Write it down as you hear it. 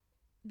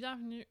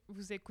Bienvenue,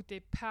 vous écoutez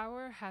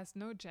Power Has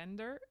No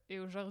Gender et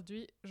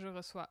aujourd'hui je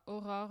reçois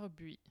Aurore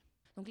Buis.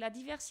 Donc la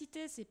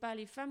diversité, c'est pas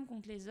les femmes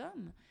contre les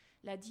hommes.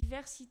 La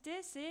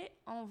diversité, c'est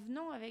en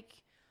venant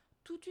avec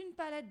toute une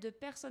palette de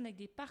personnes avec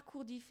des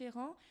parcours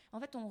différents. En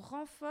fait, on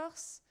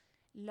renforce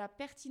la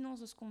pertinence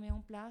de ce qu'on met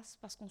en place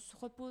parce qu'on se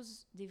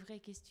repose des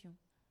vraies questions.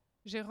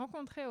 J'ai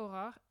rencontré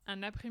Aurore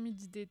un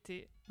après-midi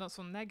d'été dans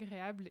son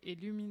agréable et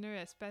lumineux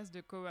espace de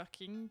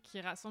coworking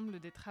qui rassemble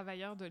des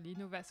travailleurs de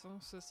l'innovation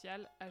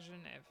sociale à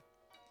Genève.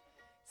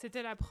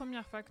 C'était la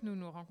première fois que nous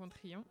nous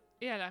rencontrions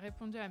et elle a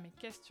répondu à mes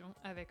questions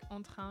avec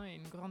entrain et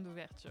une grande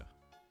ouverture.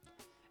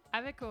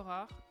 Avec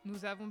Aurore,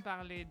 nous avons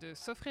parlé de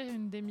s'offrir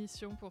une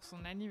démission pour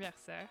son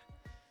anniversaire,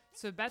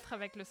 se battre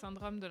avec le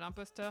syndrome de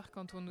l'imposteur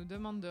quand on nous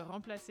demande de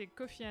remplacer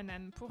Kofi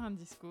Annan pour un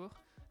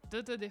discours,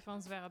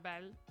 d'autodéfense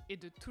verbale et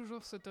de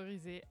toujours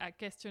s'autoriser à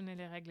questionner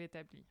les règles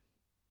établies.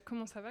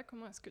 Comment ça va?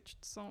 Comment est-ce que tu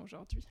te sens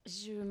aujourd'hui?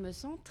 Je me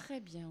sens très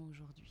bien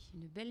aujourd'hui.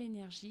 Une belle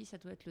énergie, ça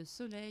doit être le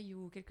soleil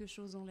ou quelque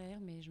chose en l'air,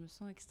 mais je me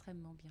sens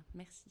extrêmement bien.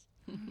 Merci.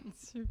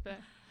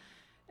 Super.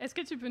 Est-ce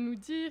que tu peux nous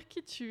dire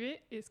qui tu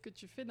es et ce que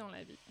tu fais dans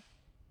la vie?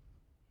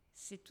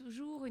 C'est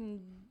toujours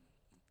une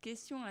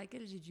question à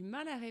laquelle j'ai du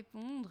mal à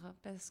répondre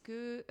parce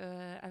que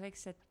avec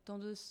cette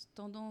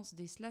tendance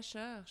des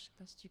slashers, je sais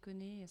pas si tu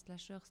connais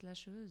slashers,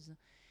 slasheuses,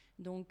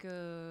 donc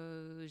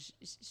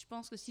je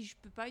pense que si je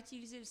peux pas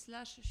utiliser le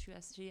slash,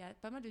 j'ai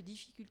pas mal de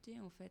difficultés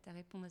en fait à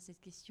répondre à cette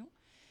question.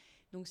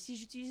 Donc si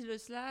j'utilise le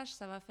slash,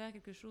 ça va faire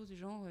quelque chose du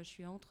genre je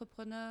suis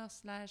entrepreneur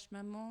slash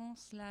maman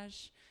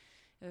slash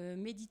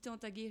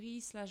méditante aguerrie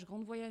slash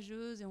grande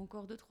voyageuse et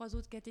encore 2-3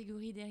 autres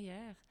catégories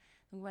derrière.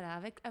 Donc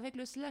voilà, avec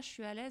le slash, je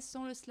suis à l'aise.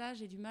 Sans le slash,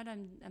 j'ai du mal à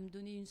me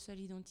donner une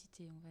seule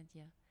identité, on va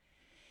dire.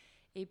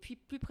 Et puis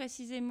plus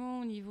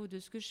précisément au niveau de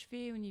ce que je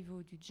fais, au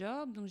niveau du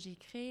job, donc j'ai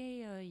créé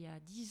il y a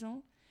 10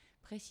 ans,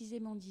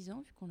 précisément 10 ans,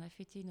 vu qu'on a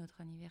fêté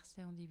notre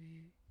anniversaire en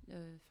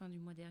fin du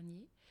mois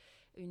dernier,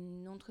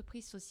 une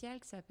entreprise sociale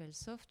qui s'appelle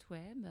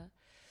Softweb,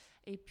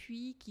 et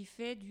puis qui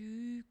fait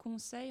du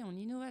conseil en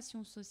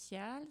innovation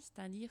sociale,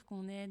 c'est-à-dire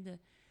qu'on aide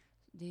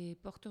des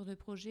porteurs de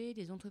projets,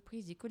 des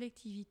entreprises, des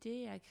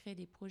collectivités à créer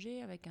des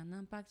projets avec un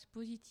impact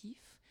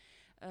positif,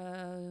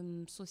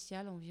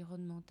 social,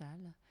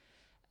 environnemental.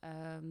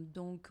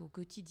 Donc au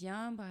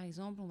quotidien, par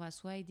exemple, on va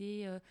soit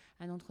aider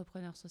un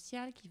entrepreneur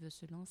social qui veut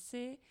se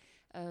lancer,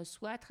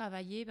 soit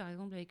travailler par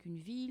exemple avec une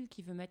ville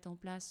qui veut mettre en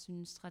place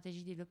une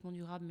stratégie de développement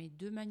durable, mais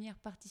de manière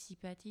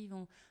participative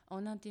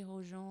en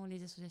interrogeant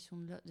les associations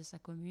de sa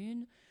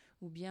commune,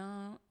 ou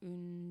bien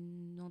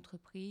une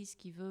entreprise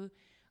qui veut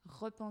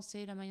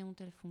repenser la manière dont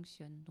elle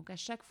fonctionne. Donc à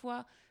chaque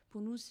fois,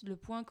 pour nous, le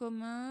point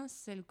commun,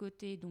 c'est le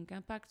côté donc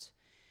impact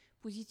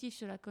positif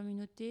sur la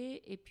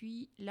communauté, et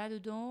puis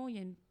là-dedans, il y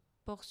a une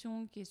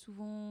portion qui est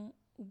souvent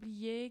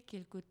oubliée, qui est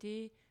le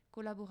côté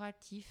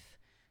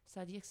collaboratif.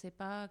 C'est-à-dire que c'est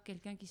pas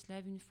quelqu'un qui se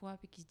lève une fois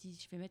et qui se dit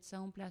je vais mettre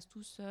ça en place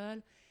tout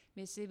seul,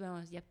 mais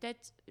il y a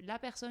peut-être la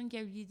personne qui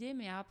a eu l'idée,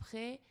 mais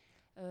après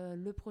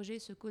le projet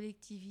se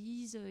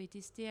collectivise, est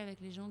testé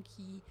avec les gens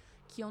qui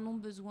en ont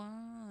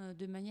besoin,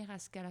 de manière à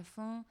ce qu'à la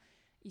fin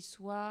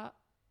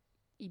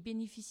il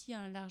bénéficie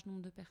à un large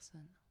nombre de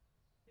personnes.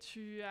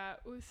 Tu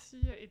as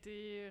aussi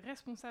été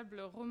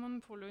responsable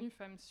romande pour l'ONU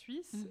Femmes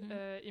Suisses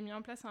et mis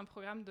en place un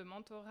programme de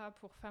mentorat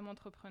pour femmes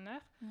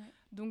entrepreneurs. Ouais.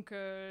 Donc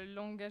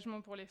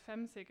l'engagement pour les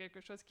femmes, c'est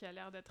quelque chose qui a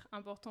l'air d'être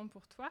important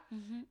pour toi.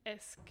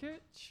 Est-ce que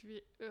tu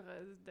es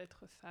heureuse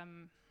d'être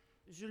femme?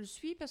 Je le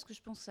suis parce que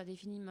je pense que ça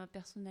définit ma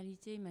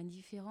personnalité, ma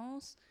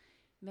différence.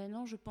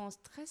 Maintenant, je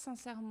pense très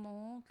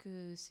sincèrement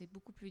que c'est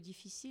beaucoup plus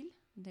difficile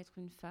d'être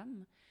une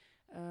femme.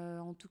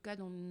 En tout cas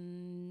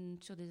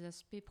sur des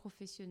aspects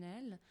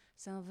professionnels.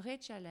 C'est un vrai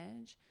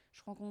challenge.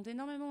 Je rencontre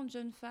énormément de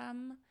jeunes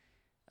femmes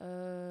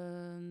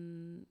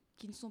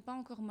qui ne sont pas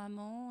encore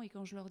mamans, et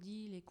quand je leur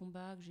dis les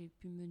combats que j'ai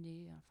pu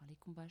mener, enfin les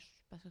combats, je ne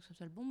suis pas sûre que ce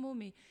soit le bon mot,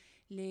 mais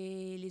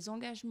les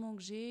engagements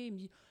que j'ai, ils me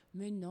disent «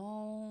 mais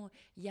non,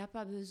 il n'y a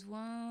pas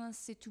besoin,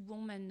 c'est tout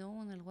bon maintenant,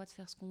 on a le droit de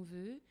faire ce qu'on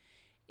veut ».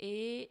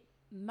 Et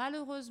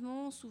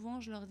malheureusement, souvent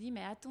je leur dis «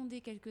 mais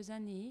attendez quelques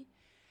années ».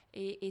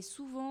 Et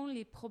souvent,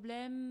 les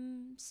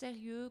problèmes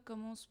sérieux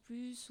commencent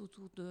plus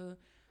autour de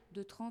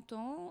 30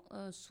 ans,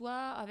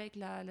 soit avec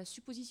la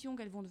supposition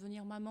qu'elles vont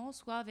devenir maman,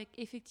 soit avec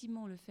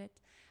effectivement le fait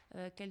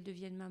qu'elles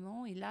deviennent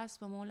maman. Et là, à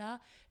ce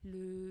moment-là,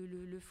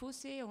 le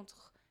fossé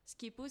entre ce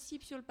qui est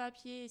possible sur le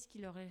papier et ce qui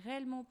leur est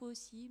réellement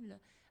possible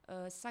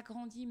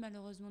s'agrandit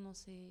malheureusement dans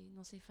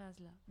ces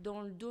phases-là. Dans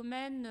le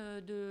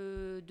domaine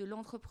de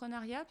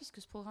l'entrepreneuriat,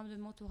 puisque ce programme de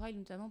mentorat est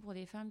notamment pour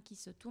des femmes qui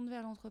se tournent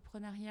vers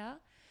l'entrepreneuriat,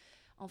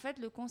 en fait,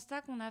 le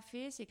constat qu'on a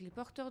fait, c'est que les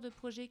porteurs de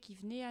projets qui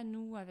venaient à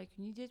nous avec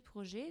une idée de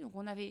projet, donc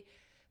on avait,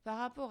 par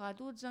rapport à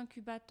d'autres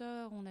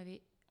incubateurs,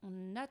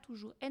 on a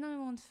toujours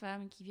énormément de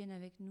femmes qui viennent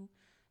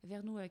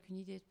vers nous avec une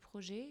idée de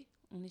projet.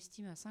 On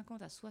estime à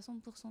 50 à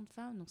 60% de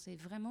femmes, donc c'est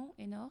vraiment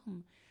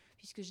énorme,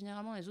 puisque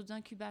généralement les autres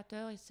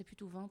incubateurs, c'est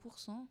plutôt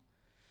 20%.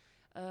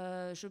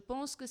 Je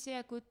pense que c'est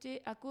à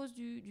cause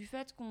du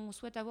fait qu'on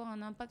souhaite avoir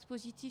un impact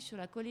positif sur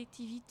la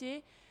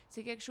collectivité.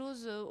 C'est quelque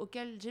chose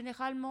auquel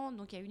généralement,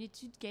 donc il y a une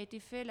étude qui a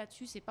été faite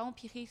là-dessus, c'est pas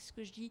empirique ce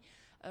que je dis.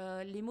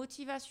 Les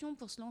motivations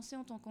pour se lancer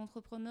en tant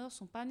qu'entrepreneur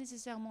sont pas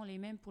nécessairement les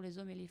mêmes pour les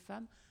hommes et les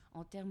femmes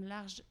en termes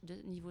larges de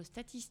niveau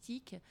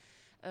statistique.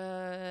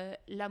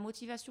 La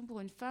motivation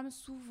pour une femme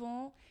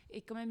souvent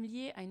est quand même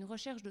liée à une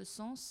recherche de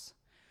sens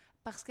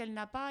parce qu'elle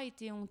n'a pas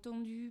été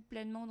entendue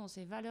pleinement dans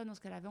ses valeurs, dans ce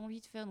qu'elle avait envie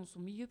de faire dans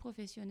son milieu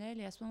professionnel,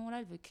 et à ce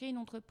moment-là, elle veut créer une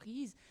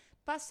entreprise,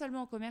 pas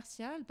seulement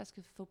commerciale, parce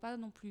qu'il ne faut pas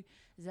non plus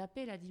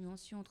zapper la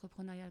dimension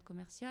entrepreneuriale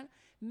commerciale,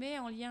 mais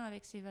en lien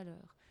avec ses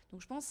valeurs.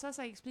 Donc je pense que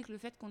ça explique le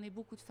fait qu'on ait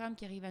beaucoup de femmes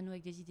qui arrivent à nous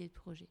avec des idées de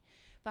projets.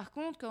 Par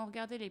contre, quand on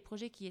regardait les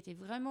projets qui étaient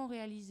vraiment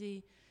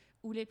réalisés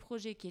ou les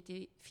projets qui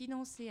étaient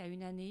financés à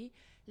une année,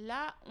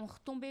 là, on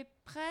retombait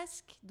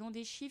presque dans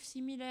des chiffres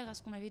similaires à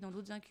ce qu'on avait dans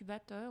d'autres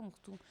incubateurs. On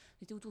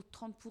était autour de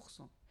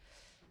 30%.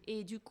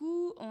 Et du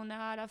coup, on a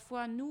à la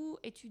fois, nous,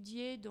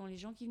 étudié dans les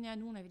gens qui venaient à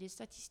nous, on avait des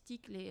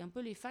statistiques, un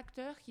peu les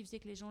facteurs qui faisaient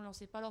que les gens ne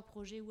lançaient pas leurs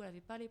projets ou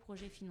n'avaient pas les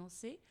projets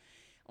financés.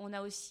 On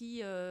a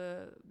aussi,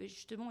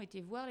 justement,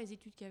 été voir les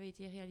études qui avaient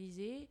été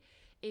réalisées.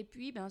 Et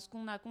puis, ce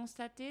qu'on a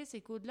constaté,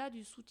 c'est qu'au-delà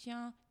du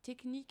soutien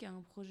technique à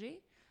un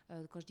projet,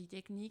 quand je dis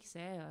technique,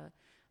 c'est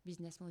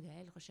business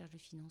model, recherche de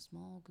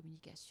financement,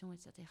 communication,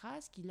 etc.,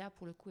 ce qui, là,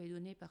 pour le coup, est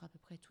donné par à peu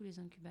près tous les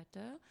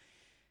incubateurs,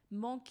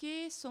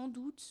 manquait sans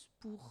doute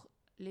pour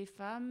les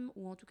femmes,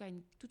 ou en tout cas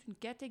toute une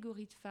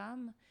catégorie de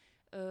femmes,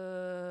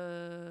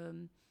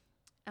 un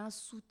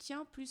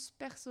soutien plus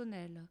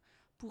personnel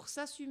pour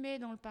s'assumer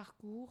dans le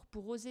parcours,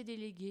 pour oser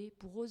déléguer,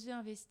 pour oser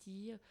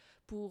investir,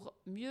 pour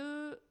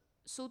mieux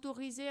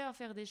s'autoriser à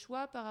faire des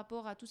choix par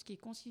rapport à tout ce qui est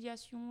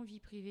conciliation, vie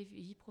privée,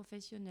 vie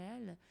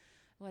professionnelle.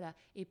 Voilà.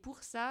 Et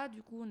pour ça,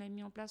 du coup, on a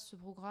mis en place ce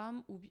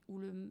programme où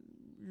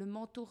le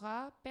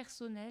mentorat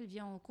personnel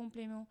vient en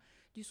complément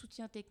du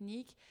soutien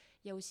technique.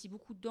 Il y a aussi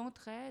beaucoup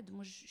d'entraide.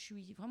 Moi, je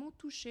suis vraiment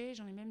touchée,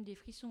 j'en ai même des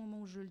frissons au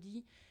moment où je le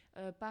dis,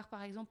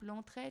 par exemple,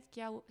 l'entraide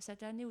qu'il y a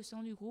cette année au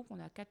sein du groupe. On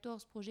a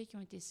 14 projets qui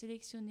ont été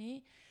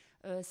sélectionnés.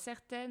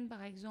 Certaines,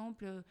 par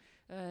exemple,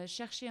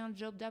 cherchaient un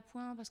job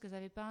d'appoint parce qu'elles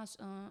n'avaient pas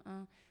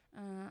un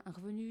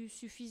revenu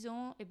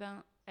suffisant. Et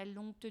elles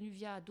l'ont obtenu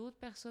via d'autres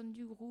personnes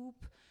du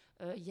groupe.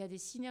 Il y a des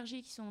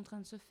synergies qui sont en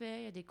train de se faire,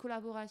 il y a des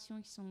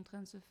collaborations qui sont en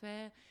train de se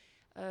faire.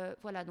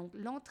 Voilà, donc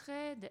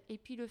l'entraide et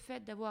puis le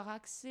fait d'avoir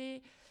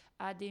accès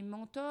à des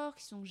mentors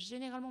qui sont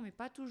généralement, mais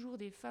pas toujours,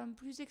 des femmes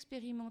plus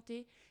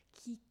expérimentées,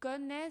 qui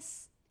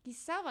connaissent, qui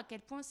savent à quel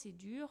point c'est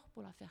dur,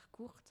 pour la faire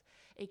courte,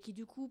 et qui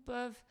du coup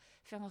peuvent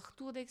faire un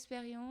retour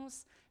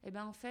d'expérience,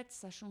 en fait,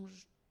 ça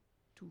change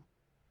tout.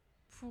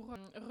 Pour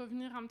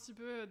revenir un petit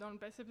peu dans le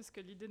passé, parce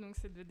que l'idée donc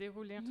c'est de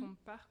dérouler ton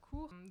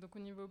parcours, donc au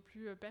niveau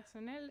plus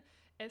personnel,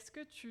 est-ce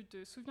que tu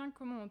te souviens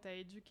comment on t'a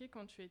éduquée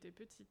quand tu étais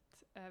petite?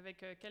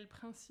 Avec quels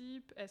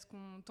principes? Est-ce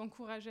qu'on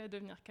t'encourageait à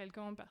devenir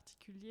quelqu'un en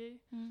particulier?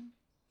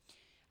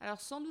 Alors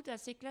sans doute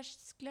assez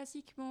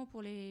classiquement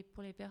pour les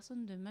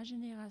personnes de ma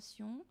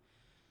génération,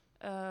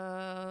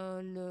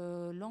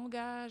 le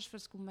langage,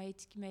 ce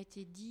qui m'a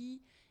été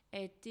dit,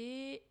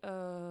 était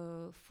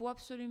faut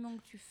absolument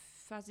que tu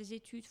fasses des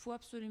études, faut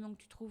absolument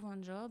que tu trouves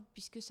un job,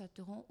 puisque ça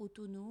te rend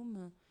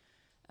autonome.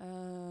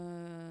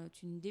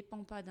 Tu ne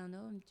dépends pas d'un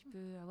homme, tu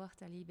peux avoir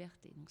ta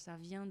liberté. Donc ça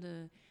vient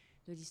de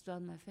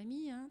l'histoire de ma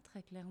famille,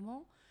 très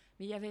clairement.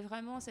 Mais il y avait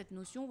vraiment cette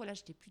notion, voilà,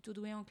 j'étais plutôt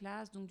douée en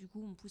classe, donc du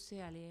coup on me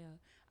poussait à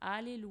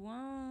aller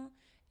loin.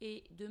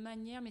 Et de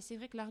manière, mais c'est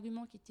vrai que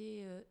l'argument qui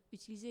était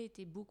utilisé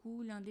était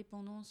beaucoup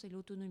l'indépendance et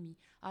l'autonomie.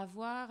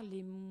 Avoir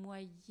les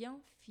moyens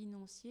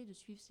financiers de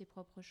suivre ses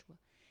propres choix.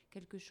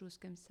 Quelque chose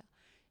comme ça.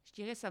 Je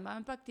dirais que ça m'a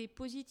impacté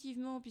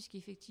positivement,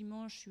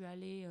 puisqu'effectivement, je suis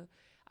allée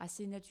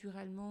assez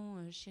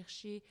naturellement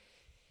chercher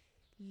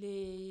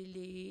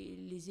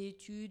les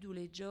études ou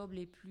les jobs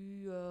les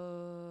plus...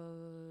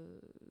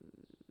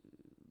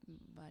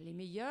 les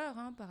meilleurs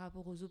par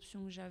rapport aux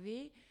options que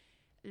j'avais.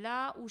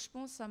 Là où je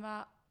pense que ça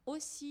m'a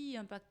aussi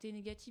impacté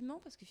négativement,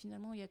 parce que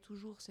finalement, il y a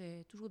toujours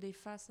des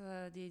faces,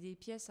 des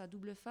pièces à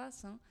double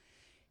face,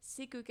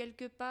 c'est que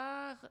quelque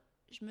part,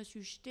 je me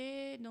suis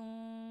jetée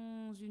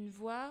dans une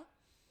voie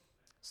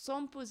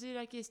sans me poser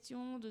la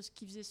question de ce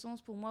qui faisait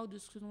sens pour moi ou de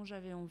ce dont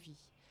j'avais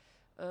envie.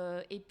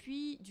 Et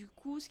puis, du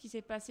coup, ce qui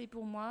s'est passé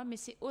pour moi, mais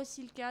c'est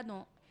aussi le cas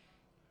dans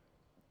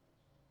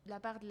la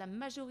part de la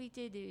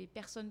majorité des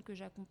personnes que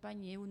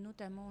j'accompagne, et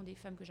notamment des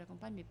femmes que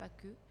j'accompagne, mais pas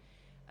que,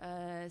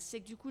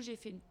 c'est que du coup, j'ai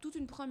fait toute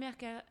une première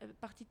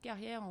partie de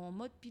carrière en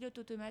mode pilote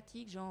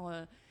automatique, genre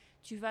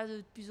tu vas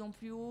de plus en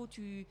plus haut,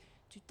 tu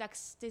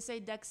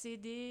t'essayes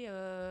d'accéder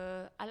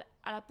à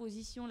la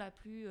position la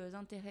plus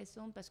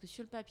intéressante, parce que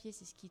sur le papier,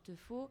 c'est ce qu'il te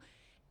faut.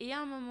 Et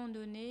à un moment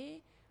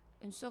donné,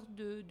 une sorte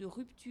de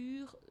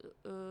rupture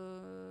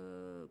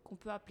qu'on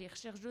peut appeler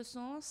recherche de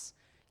sens,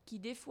 qui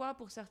des fois,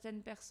 pour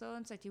certaines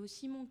personnes, ça a été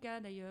aussi mon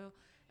cas d'ailleurs,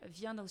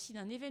 vient aussi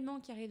d'un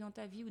événement qui arrive dans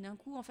ta vie, où d'un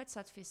coup, en fait,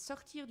 ça te fait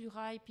sortir du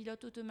rail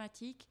pilote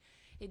automatique,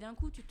 et d'un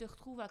coup, tu te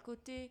retrouves à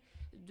côté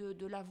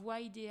de la voie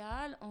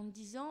idéale en te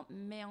disant,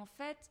 mais en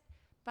fait,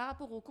 par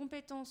rapport aux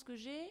compétences que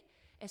j'ai,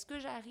 est-ce que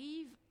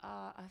j'arrive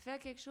à faire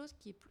quelque chose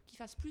qui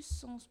fasse plus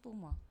sens pour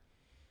moi ?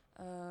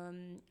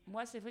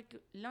 Moi, c'est vrai que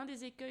l'un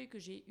des écueils que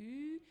j'ai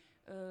eu,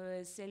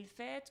 c'est le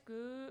fait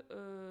que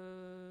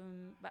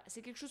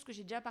c'est quelque chose que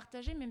j'ai déjà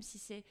partagé, même si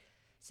c'est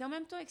en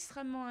même temps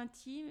extrêmement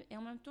intime, et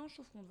en même temps, je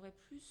trouve qu'on devrait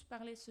plus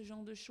parler de ce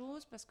genre de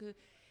choses, parce que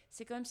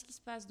c'est quand même ce qui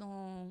se passe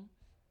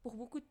pour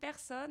beaucoup de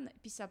personnes, et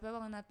puis ça peut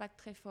avoir un impact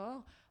très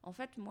fort. En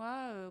fait,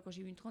 moi, quand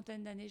j'ai eu une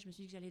trentaine d'années, je me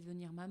suis dit que j'allais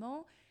devenir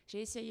maman.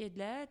 J'ai essayé de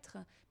l'être,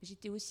 mais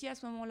j'étais aussi à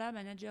ce moment-là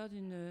manager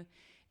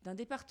d'un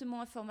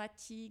département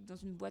informatique dans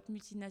une boîte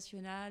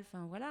multinationale.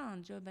 Enfin voilà,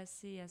 un job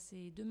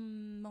assez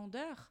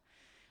demandeur.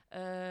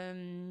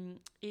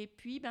 Et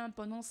puis,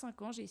 pendant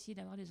 5 ans, j'ai essayé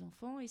d'avoir des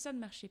enfants et ça ne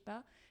marchait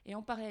pas. Et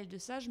en parallèle de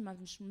ça, je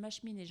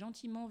m'acheminais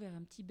gentiment vers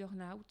un petit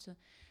burn-out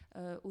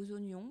aux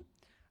oignons.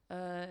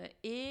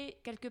 Et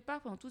quelque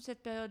part, pendant toute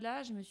cette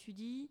période-là, je me suis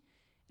dit,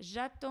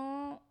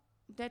 j'attends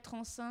d'être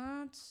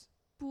enceinte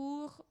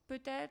pour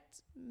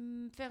peut-être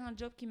faire un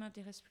job qui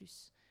m'intéresse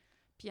plus.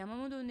 Puis à un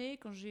moment donné,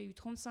 quand j'ai eu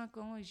 35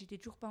 ans et que j'étais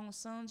toujours pas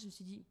enceinte, je me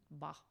suis dit, il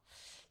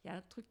y a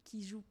un truc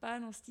qui joue pas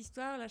dans cette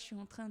histoire. Là, je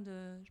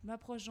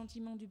m'approche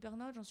gentiment du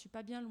burn-out, j'en suis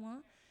pas bien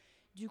loin.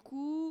 Du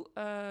coup,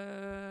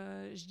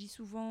 je dis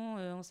souvent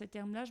en ces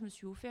termes-là, je me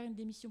suis offert une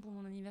démission pour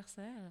mon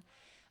anniversaire,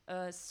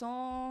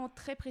 sans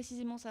très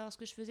précisément savoir ce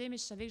que je faisais, mais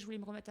je savais que je voulais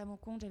me remettre à mon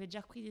compte. J'avais déjà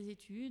repris des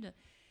études.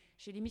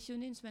 J'ai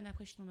démissionné, une semaine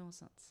après, je suis tombée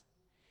enceinte.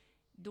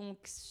 Donc,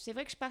 c'est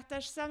vrai que je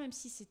partage ça, même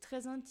si c'est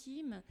très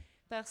intime,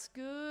 parce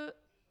que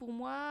pour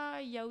moi,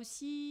 il y a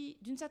aussi,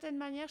 d'une certaine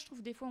manière, je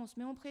trouve des fois on se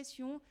met en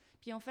pression,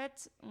 puis en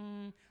fait,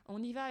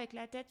 on y va avec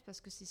la tête parce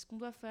que c'est ce qu'on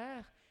doit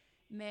faire,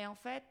 mais en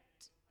fait,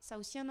 ça a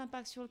aussi un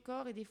impact sur le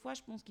corps, et des fois,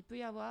 je pense qu'il peut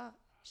y avoir,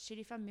 chez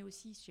les femmes, mais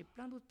aussi chez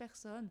plein d'autres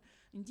personnes,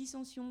 une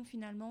dissension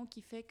finalement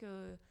qui fait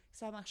que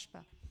ça ne marche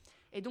pas.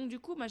 Et donc, du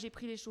coup, moi, j'ai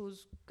pris les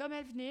choses comme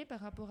elles venaient par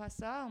rapport à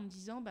ça, en me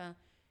disant,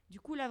 du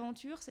coup,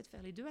 l'aventure, c'est de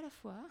faire les deux à la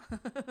fois.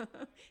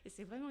 Et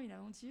c'est vraiment une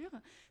aventure.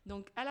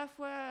 Donc, à la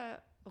fois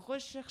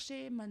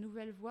rechercher ma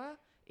nouvelle voie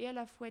et à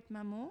la fois être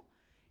maman.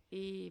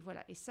 Et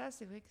voilà. Et ça,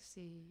 c'est vrai que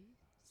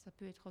ça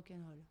peut être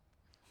rock'n'roll.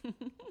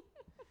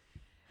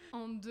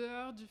 En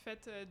dehors du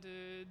fait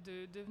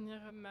de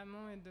devenir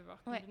maman et de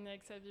devoir combiner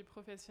avec sa vie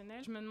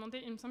professionnelle, je me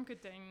demandais, il me semble que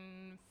tu as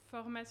une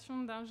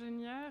formation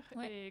d'ingénieur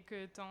et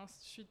que tu as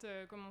ensuite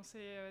commencé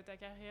ta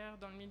carrière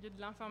dans le milieu de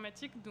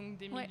l'informatique, donc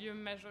des milieux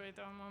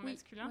majoritairement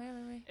masculins.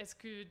 Est-ce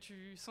que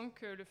tu sens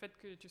que le fait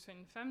que tu sois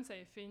une femme, ça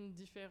ait fait une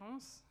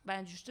différence ?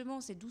 Justement,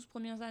 ces 12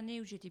 premières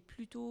années où j'étais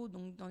plutôt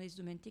dans les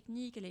domaines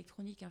techniques,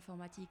 électronique,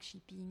 informatique,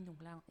 shipping,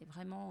 donc là, on est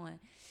vraiment...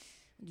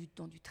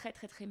 dans du très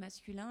très très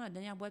masculin. La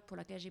dernière boîte pour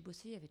laquelle j'ai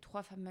bossé, il y avait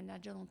 3 femmes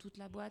managers dans toute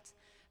la boîte,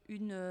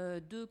 2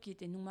 qui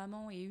étaient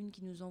non-mamans et une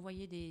qui nous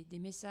envoyait des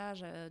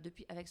messages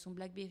avec son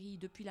BlackBerry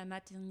depuis la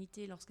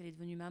maternité lorsqu'elle est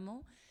devenue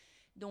maman.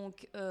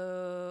 Donc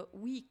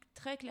oui,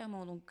 très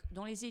clairement. Donc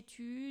dans les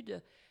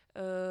études,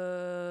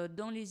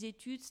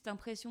 cette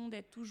impression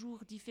d'être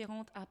toujours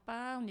différente à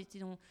part. On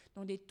était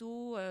dans des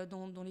taux,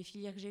 dans les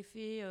filières que j'ai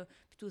fait,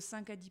 plutôt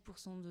 5 à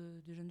 10%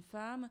 de jeunes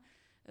femmes.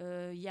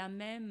 Il y a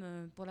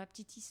même, pour la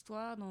petite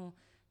histoire,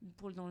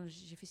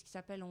 j'ai fait ce qui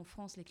s'appelle en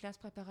France les classes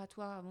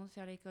préparatoires avant de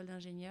faire l'école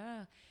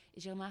d'ingénieur. Et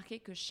j'ai remarqué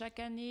que chaque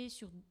année,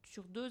 sur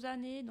 2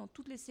 années, dans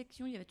toutes les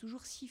sections, il y avait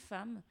toujours 6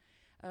 femmes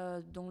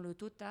dans le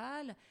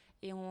total.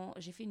 Et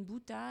j'ai fait une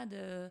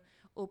boutade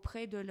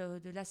auprès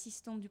de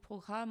l'assistante du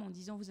programme en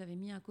disant « Vous avez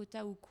mis un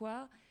quota ou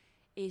quoi ?»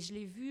 Et je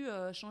l'ai vue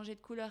changer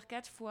de couleur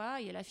 4 fois.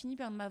 Et elle a fini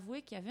par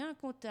m'avouer qu'il y avait un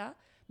quota.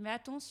 Mais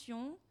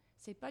attention...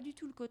 c'est pas du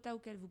tout le quota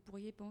auquel vous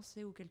pourriez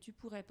penser, auquel tu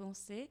pourrais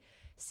penser.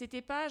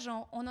 C'était pas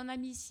genre, on en a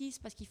mis 6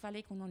 parce qu'il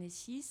fallait qu'on en ait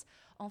 6.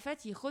 En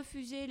fait, ils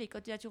refusaient les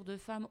candidatures de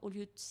femmes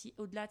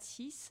au-delà de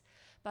 6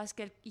 parce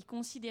qu'ils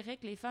considéraient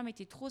que les femmes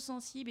étaient trop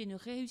sensibles et ne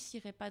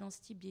réussiraient pas dans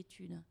ce type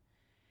d'études.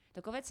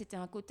 Donc en fait, c'était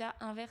un quota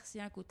inversé,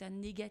 un quota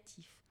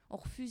négatif. On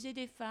refusait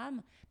des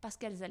femmes parce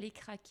qu'elles allaient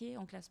craquer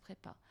en classe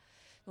prépa.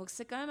 Donc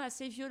c'est quand même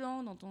assez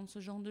violent d'entendre ce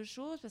genre de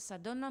choses parce que ça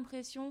donne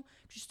l'impression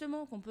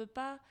justement qu'on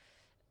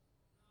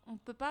on ne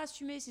peut pas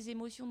assumer ses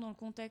émotions dans le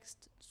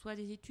contexte soit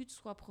des études,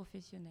 soit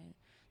professionnelles.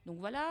 Donc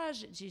voilà,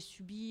 j'ai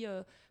subi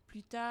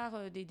plus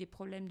tard des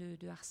problèmes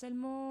de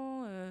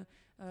harcèlement,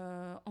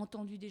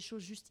 entendu des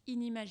choses juste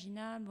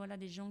inimaginables. Voilà,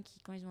 des gens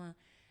qui, quand ils ont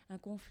un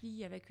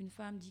conflit avec une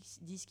femme,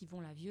 disent qu'ils vont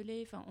la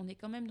violer. Enfin, on est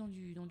quand même dans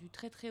du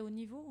très très haut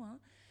niveau.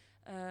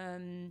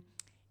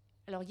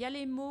 Alors il y a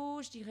les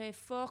mots, je dirais,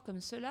 forts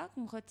comme ceux-là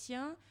qu'on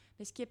retient,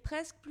 mais ce qui est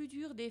presque plus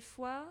dur des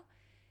fois...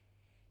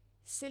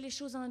 c'est les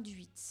choses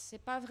induites.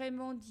 C'est pas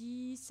vraiment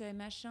dit, c'est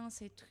machin,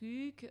 c'est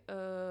truc.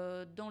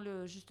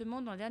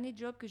 Justement, dans le dernier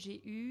job que j'ai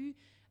eu,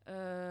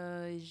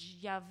 il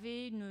y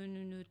avait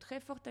une très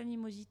forte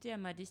animosité à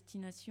ma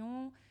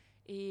destination.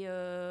 Et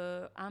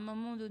à un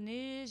moment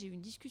donné, j'ai eu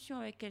une discussion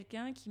avec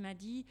quelqu'un qui m'a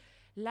dit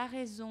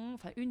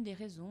une des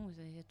raisons,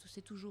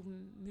 c'est toujours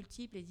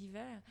multiple et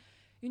divers.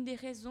 Une des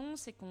raisons,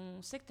 c'est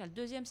qu'on sait que tu as le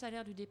 2e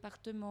salaire du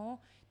département,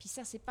 puis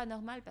ça, c'est pas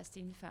normal parce que t'es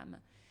une femme.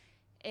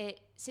 Et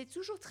c'est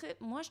toujours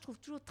moi, je trouve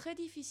toujours très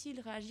difficile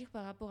de réagir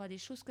par rapport à des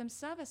choses comme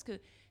ça parce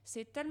que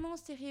c'est tellement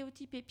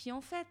stéréotypé. Puis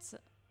en fait,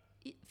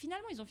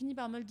 finalement, ils ont fini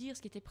par me le dire,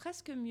 ce qui était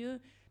presque mieux.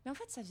 Mais en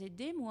fait, ça faisait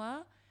des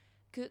mois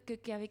qu'il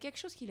y avait quelque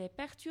chose qui les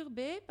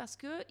perturbait parce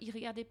qu'ils ne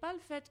regardaient pas le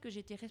fait que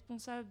j'étais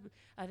responsable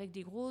avec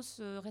des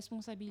grosses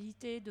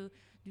responsabilités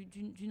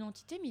d'une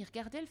entité, mais ils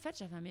regardaient le fait que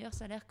j'avais un meilleur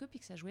salaire qu'eux puis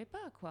que ça ne jouait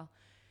pas, quoi.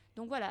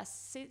 Donc voilà,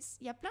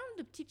 il y a plein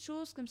de petites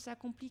choses comme ça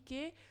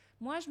compliquées.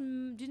 Moi,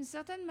 d'une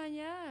certaine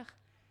manière,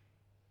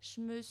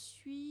 je me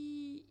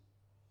suis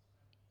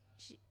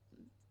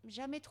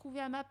jamais trouvée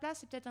à ma place,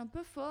 c'est peut-être un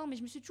peu fort, mais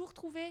je me suis toujours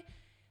trouvée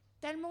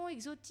tellement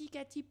exotique,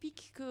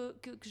 atypique, que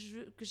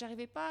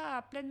j'arrivais pas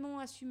à pleinement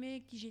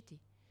assumer qui j'étais.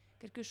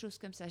 Quelque chose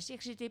comme ça. Je veux dire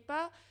que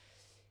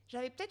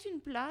j'avais peut-être une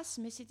place,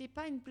 mais c'était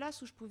pas une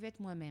place où je pouvais être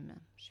moi-même.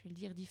 Je vais le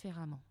dire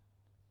différemment.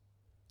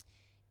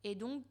 Et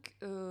donc,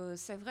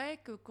 c'est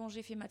vrai que quand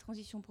j'ai fait ma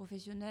transition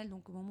professionnelle,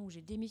 donc au moment où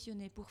j'ai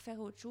démissionné pour faire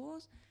autre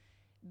chose,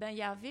 il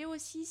y avait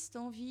aussi cette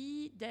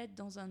envie d'être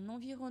dans un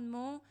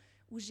environnement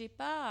où j'ai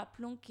pas à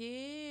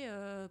planquer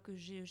que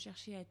j'ai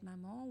cherché à être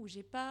maman, où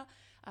j'ai pas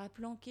à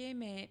planquer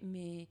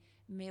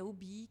mes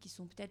hobbies qui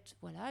sont peut-être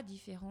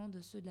différents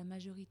de ceux de la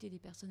majorité des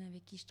personnes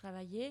avec qui je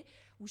travaillais,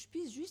 où je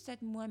puisse juste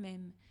être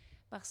moi-même.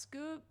 Parce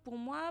que pour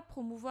moi,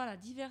 promouvoir la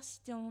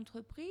diversité en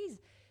entreprise,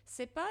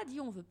 c'est pas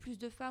dire on veut plus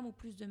de femmes ou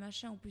plus de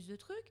machins ou plus de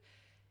trucs,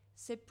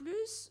 c'est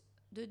plus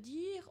de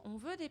dire on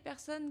veut des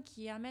personnes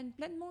qui amènent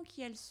pleinement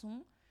qui elles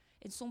sont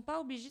et ne sont pas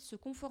obligées de se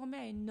conformer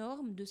à une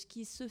norme de ce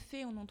qui se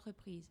fait en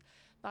entreprise.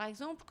 Par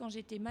exemple, quand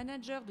j'étais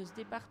manager de ce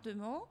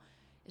département,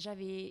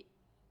 j'ai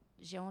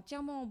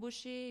entièrement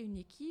embauché une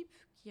équipe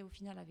qui au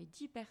final avait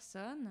 10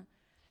 personnes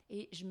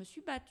et je me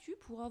suis battue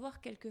pour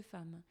avoir quelques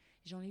femmes.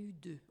 J'en ai eu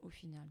 2 au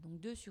final, donc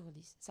 2 sur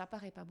 10. Ça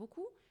paraît pas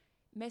beaucoup,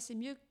 mais c'est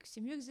mieux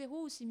que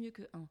 0 ou c'est mieux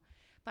que 1.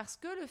 Parce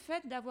que le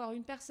fait d'avoir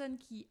une personne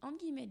qui, entre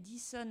guillemets,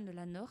 dissonne de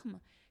la norme,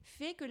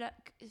 fait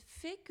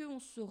qu'on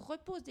se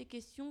repose des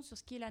questions sur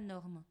ce qui est la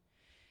norme.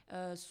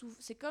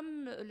 C'est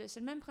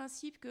le même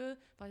principe que,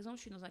 par exemple,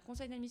 je suis dans un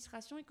conseil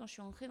d'administration et quand je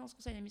suis entrée dans ce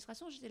conseil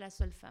d'administration, j'étais la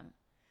seule femme.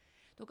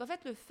 Donc en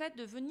fait, le fait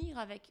de venir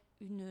avec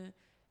une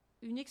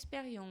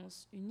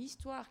expérience, une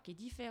histoire qui est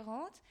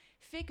différente,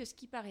 fait que ce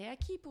qui paraît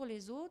acquis pour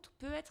les autres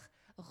peut être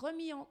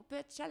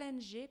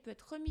challengé, peut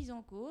être remis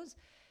en cause.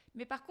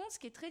 Mais par contre, ce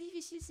qui est très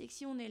difficile, c'est que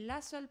si on est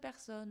la seule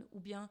personne, ou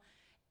bien,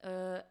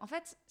 en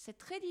fait, c'est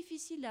très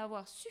difficile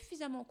d'avoir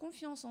suffisamment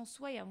confiance en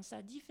soi et en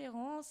sa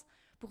différence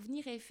pour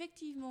venir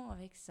effectivement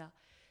avec ça.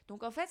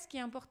 Donc en fait, ce qui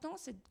est important,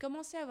 c'est de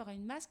commencer à avoir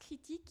une masse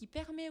critique qui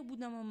permet au bout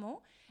d'un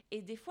moment,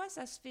 et des fois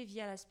ça se fait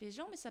via l'aspect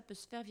genre, mais ça peut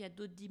se faire via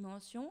d'autres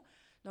dimensions.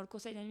 Dans le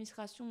conseil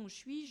d'administration où je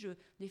suis, je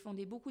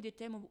défendais beaucoup des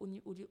thèmes au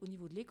niveau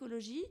de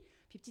l'écologie.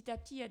 Puis petit à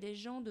petit, il y a des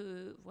gens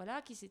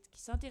qui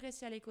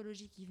s'intéressaient à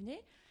l'écologie qui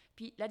venaient.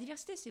 Puis la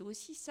diversité, c'est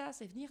aussi ça,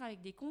 c'est venir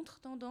avec des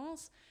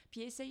contre-tendances,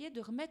 puis essayer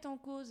de remettre en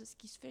cause ce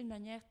qui se fait de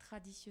manière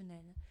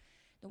traditionnelle.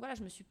 Donc voilà,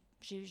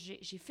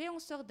 j'ai fait en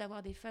sorte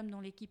d'avoir des femmes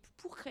dans l'équipe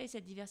pour créer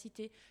cette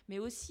diversité, mais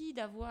aussi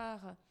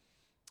d'avoir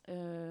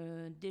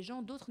des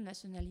gens d'autres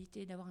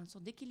nationalités, d'avoir une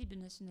sorte d'équilibre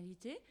de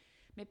nationalité.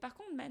 Mais par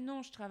contre,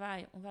 maintenant, je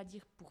travaille, on va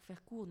dire, pour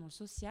faire court dans le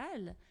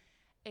social,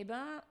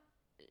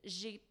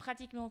 j'ai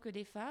pratiquement que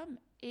des femmes.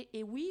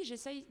 Et oui,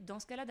 j'essaye, dans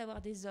ce cas-là,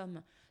 d'avoir des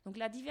hommes. Donc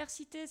la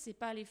diversité, c'est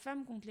pas les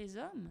femmes contre les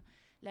hommes.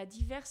 La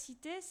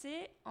diversité,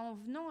 c'est en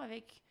venant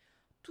avec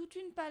toute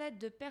une palette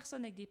de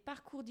personnes avec des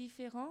parcours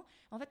différents.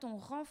 En fait, on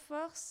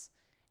renforce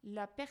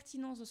la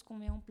pertinence de ce qu'on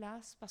met en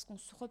place parce qu'on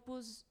se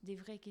repose des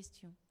vraies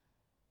questions.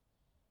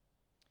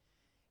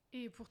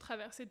 Et pour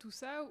traverser tout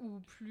ça, ou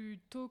plus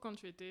tôt quand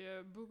tu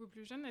étais beaucoup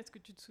plus jeune, est-ce que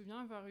tu te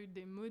souviens avoir eu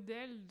des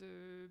modèles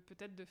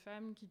peut-être de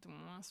femmes qui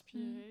t'ont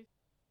inspirée ?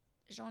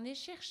 J'en ai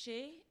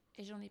cherché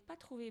et j'en ai pas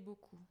trouvé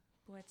beaucoup,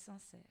 pour être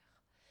sincère.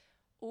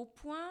 Au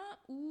point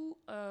où,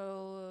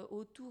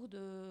 autour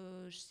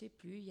de, je sais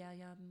plus, il y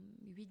a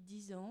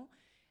 8-10 ans,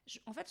 je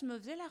me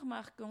faisais la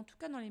remarque qu'en tout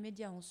cas dans les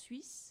médias en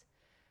Suisse,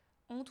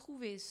 on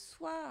trouvait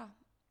soit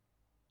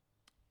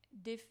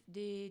des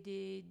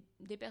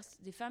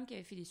femmes qui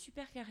avaient fait des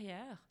super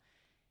carrières,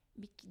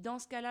 mais dans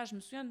ce cas-là, je me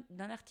souviens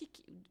d'un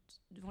article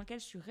devant lequel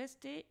je suis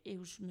restée et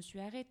où je me suis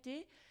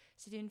arrêtée.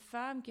 C'était une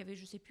femme qui avait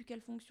je ne sais plus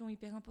quelle fonction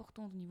hyper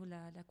importante au niveau de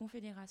la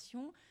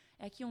confédération,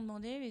 à qui on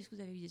demandait est-ce que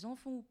vous avez eu des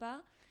enfants ou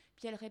pas.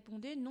 Puis elle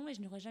répondait non, et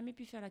je n'aurais jamais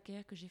pu faire la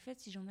carrière que j'ai faite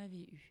si j'en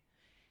avais eu.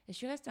 Et je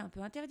suis restée un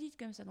peu interdite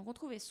comme ça. Donc on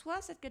trouvait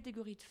soit cette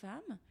catégorie de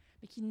femmes,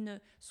 mais qui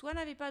soit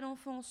n'avaient pas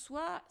d'enfants,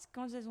 soit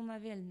quand elles en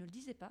avaient, elles ne le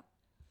disaient pas,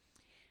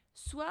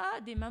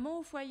 soit des mamans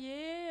au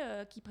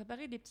foyer qui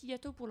préparaient des petits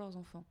gâteaux pour leurs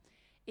enfants.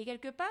 Et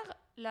quelque part,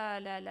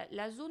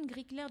 la zone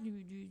gris clair du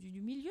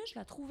milieu, je ne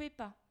la trouvais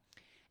pas.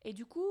 Et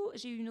du coup,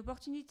 j'ai eu une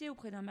opportunité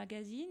auprès d'un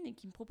magazine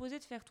qui me proposait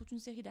de faire toute une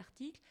série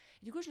d'articles.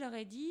 Et du coup, je leur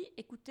ai dit,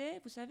 écoutez,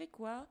 vous savez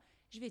quoi ?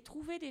 Je vais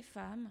trouver des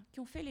femmes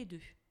qui ont fait les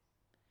deux.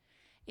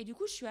 Et du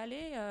coup, je suis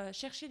allée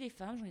chercher des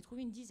femmes, j'en ai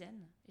trouvé une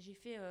dizaine. Et j'ai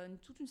fait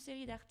toute une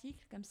série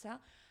d'articles comme ça,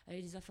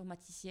 avec des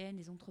informaticiennes,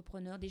 des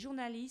entrepreneurs, des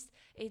journalistes.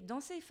 Et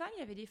dans ces femmes, il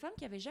y avait des femmes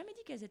qui n'avaient jamais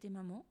dit qu'elles étaient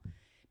mamans.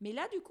 Mais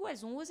là, du coup,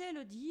 elles ont osé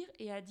le dire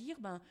et à dire,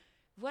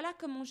 voilà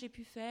comment j'ai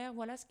pu faire,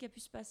 voilà ce qui a pu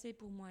se passer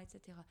pour moi,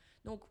 etc.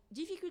 Donc,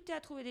 difficulté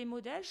à trouver des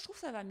modèles, je trouve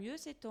que ça va mieux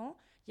ces temps.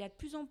 Il y a de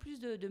plus en plus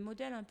de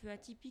modèles un peu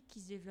atypiques qui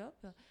se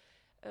développent.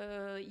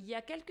 Il y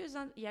a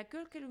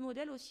quelques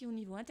modèles aussi au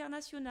niveau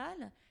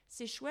international,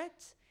 c'est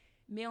chouette,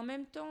 mais en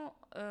même temps,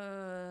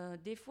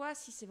 des fois,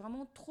 si c'est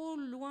vraiment trop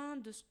loin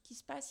de ce qui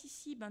se passe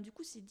ici, ben, du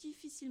coup, c'est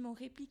difficilement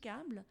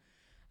réplicable.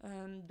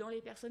 Dans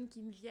les personnes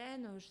qui me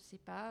viennent, je ne sais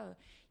pas,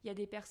 il y a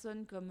des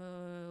personnes comme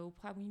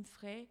Oprah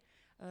Winfrey,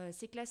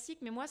 c'est classique,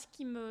 mais moi, ce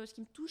qui me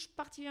touche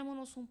particulièrement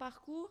dans son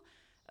parcours,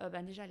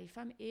 ben, déjà, elle est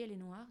femme et elle est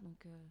noire,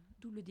 donc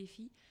double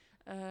défi.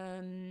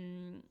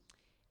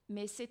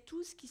 Mais c'est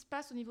tout ce qui se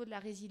passe au niveau de la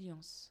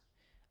résilience.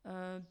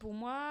 Pour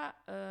moi,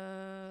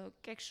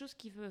 quelque chose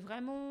qui veut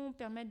vraiment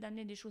permettre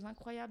d'amener des choses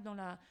incroyables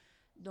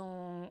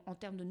en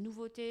termes de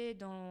nouveautés,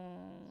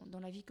 dans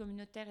la vie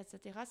communautaire,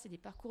 etc., c'est des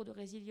parcours de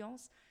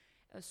résilience.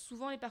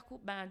 Souvent,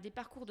 des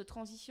parcours de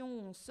transition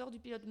où on sort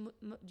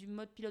du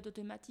mode pilote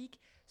automatique,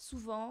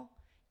 souvent,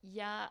 il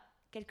y a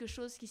quelque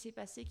chose qui s'est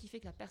passé qui fait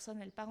que la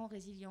personne, elle part en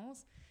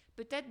résilience.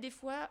 Peut-être des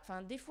fois,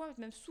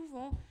 même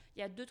souvent, il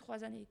y a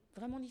 2-3 années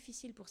vraiment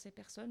difficiles pour ces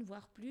personnes,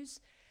 voire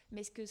plus.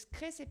 Mais ce que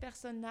créent ces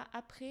personnes-là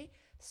après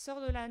sort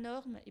de la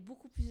norme, est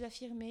beaucoup plus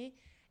affirmé.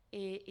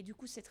 Et du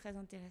coup, c'est très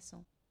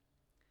intéressant.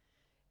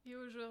 Et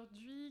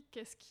aujourd'hui,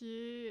 qu'est-ce qui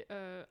est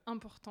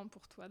important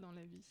pour toi dans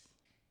la vie ?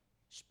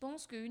 Je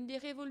pense qu'une des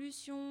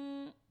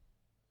révolutions,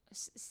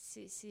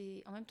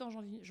 en même temps,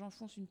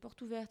 j'enfonce une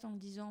porte ouverte en le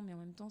disant, mais en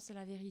même temps, c'est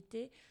la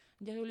vérité.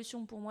 Une des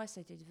révolutions pour moi, ça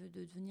a été de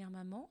devenir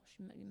maman. Je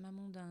suis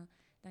maman d'un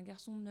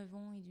garçon de 9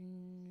 ans et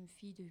d'une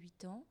fille de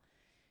 8 ans.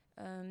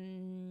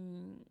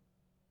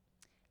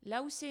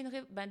 Là où c'est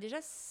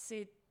déjà,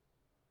 c'est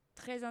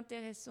très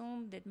intéressant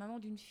d'être maman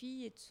d'une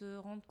fille et de se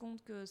rendre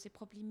compte que ses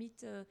propres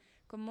limites,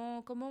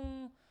 comment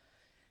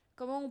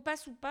on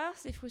passe ou pas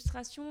ces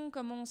frustrations,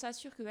 comment on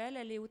s'assure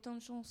qu'elle ait autant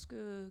de chance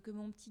que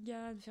mon petit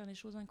gars de faire des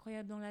choses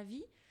incroyables dans la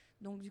vie.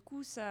 Donc du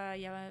coup,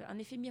 il y a un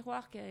effet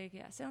miroir qui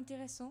est assez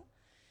intéressant.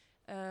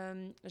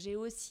 J'ai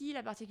aussi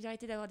la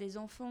particularité d'avoir des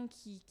enfants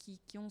qui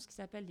ont ce qui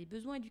s'appelle des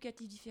besoins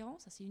éducatifs différents.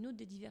 Ça, c'est une autre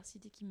des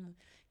diversités qui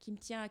me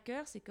tient à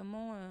cœur. C'est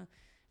comment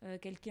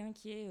quelqu'un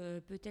qui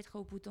est peut-être à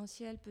haut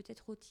potentiel,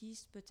 peut-être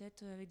autiste,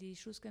 peut-être avec des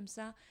choses comme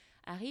ça,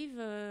 arrive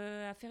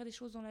à faire des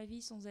choses dans la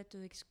vie sans être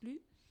exclu.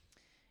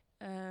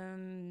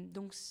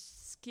 Donc,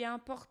 ce qui est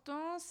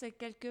important, c'est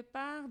quelque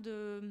part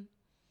de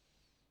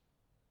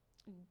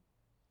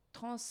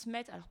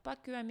transmettre, alors pas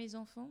que à mes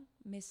enfants,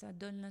 mais ça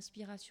donne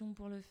l'inspiration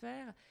pour le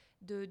faire,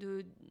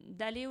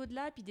 d'aller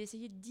au-delà, puis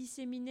d'essayer de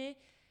disséminer.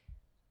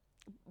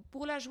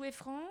 Pour la jouer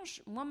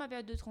franche, moi, ma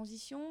période de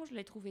transition, je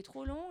l'ai trouvée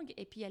trop longue,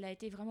 et puis elle a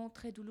été vraiment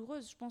très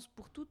douloureuse. Je pense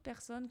pour toute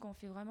personne, quand on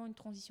fait vraiment une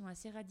transition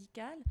assez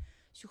radicale,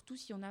 surtout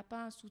si on n'a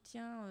pas un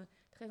soutien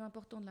très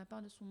important de la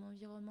part de son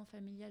environnement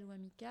familial ou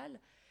amical,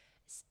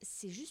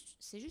 c'est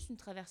juste une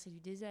traversée du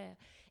désert.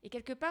 Et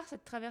quelque part,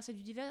 cette traversée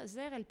du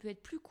désert, elle peut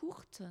être plus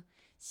courte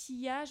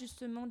s'il y a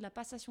justement de la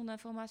passation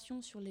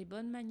d'informations sur les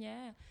bonnes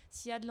manières,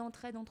 s'il y a de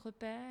l'entraide entre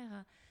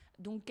pairs.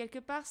 Donc, quelque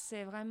part,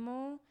 c'est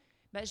vraiment...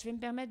 je vais me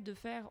permettre de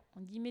faire,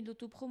 en guillemets, de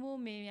l'autopromo,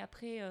 mais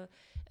après,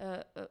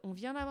 on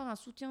vient d'avoir un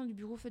soutien du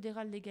Bureau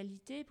fédéral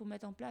d'égalité pour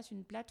mettre en place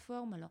une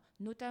plateforme, alors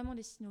notamment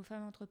destinée aux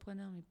femmes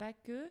entrepreneurs, mais pas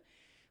que,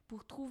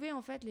 pour trouver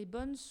en fait les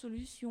bonnes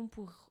solutions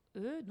pour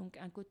eux, donc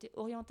un côté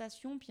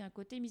orientation, puis un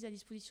côté mise à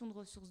disposition de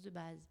ressources de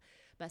base.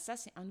 Ça,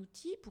 c'est un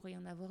outil, pourrait y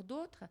en avoir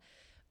d'autres,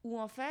 où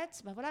en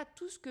fait, voilà,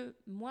 tout ce que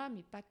moi,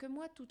 mais pas que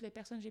moi, toutes les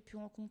personnes que j'ai pu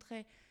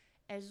rencontrer,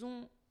 elles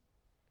ont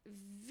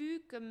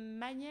vu comme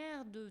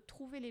manière de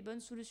trouver les bonnes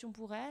solutions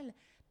pour elles.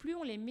 Plus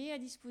on les met à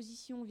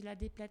disposition via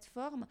des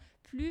plateformes,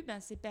 plus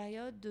ces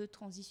périodes de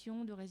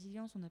transition, de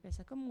résilience, on appelle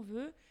ça comme on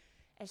veut,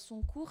 elles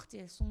sont courtes et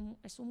elles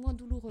sont moins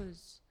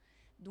douloureuses.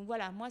 Donc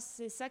voilà, moi,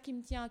 c'est ça qui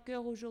me tient à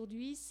cœur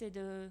aujourd'hui, c'est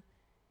de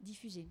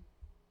diffuser.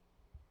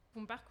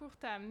 Ton parcours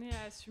t'a amené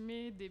à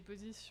assumer des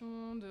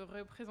positions de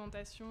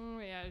représentation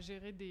et à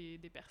gérer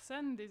des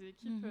personnes, des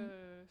équipes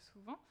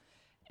souvent.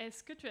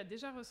 Est-ce que tu as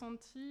déjà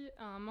ressenti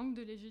un manque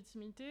de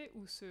légitimité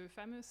ou ce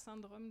fameux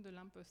syndrome de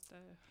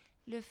l'imposteur ?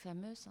 Le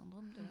fameux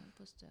syndrome de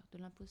l'imposteur, de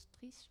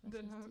l'impostrice, je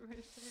sais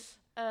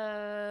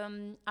pas.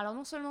 Alors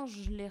non seulement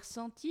je l'ai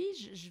ressenti,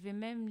 je vais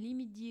même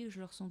limite dire que je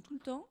le ressens tout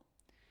le temps.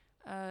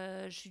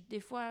 Je suis des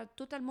fois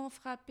totalement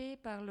frappée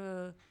par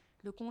le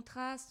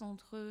contraste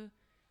entre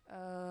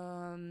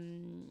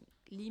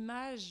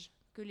l'image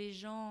que les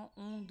gens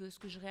ont de ce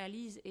que je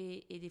réalise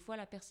et des fois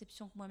la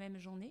perception que moi-même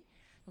j'en ai.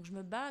 Donc je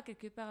me bats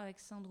quelque part avec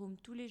ce syndrome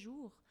tous les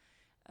jours.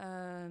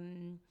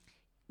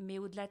 Mais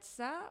au-delà de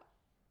ça,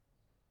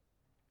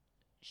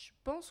 je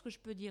pense que je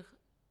peux dire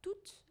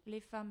toutes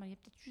les femmes, il y a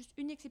peut-être juste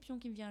une exception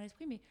qui me vient à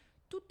l'esprit, mais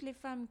toutes les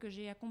femmes que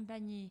j'ai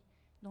accompagnées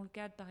dans le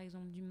cadre par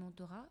exemple du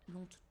mentorat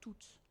l'ont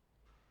toutes.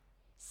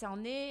 Ça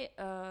en est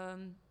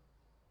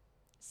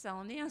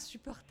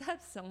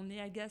insupportable, ça en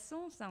est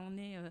agaçant,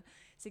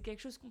 c'est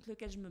quelque chose contre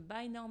lequel je me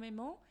bats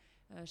énormément.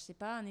 Je sais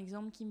pas, un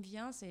exemple qui me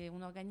vient, c'est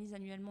on organise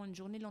annuellement une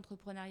journée de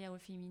l'entrepreneuriat au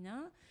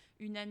féminin.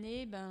 Une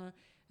année,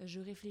 je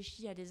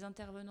réfléchis à des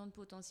intervenantes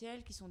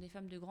potentielles qui sont des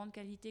femmes de grande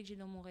qualité que j'ai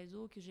dans mon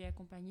réseau, que j'ai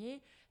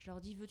accompagnées. Je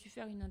leur dis, veux-tu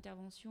faire une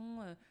intervention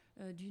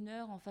d'1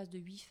 heure en face de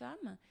 8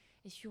 femmes ?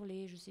 Et sur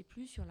les, je sais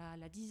plus, sur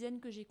la dizaine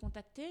que j'ai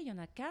contactées, il y en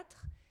a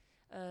 4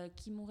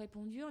 qui m'ont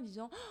répondu en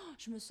disant,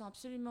 je me sens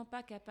absolument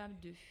pas capable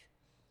de.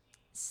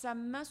 Ça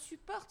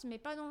m'insupporte, mais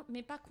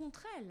pas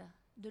contre elles,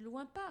 de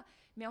loin pas.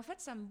 Mais en fait,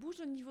 ça me bouge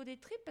au niveau des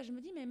tripes, parce que je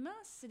me dis, mais mince,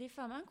 c'est des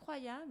femmes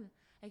incroyables,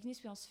 avec une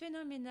expérience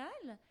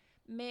phénoménale,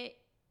 mais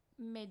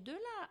de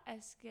là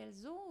à ce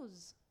qu'elles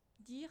osent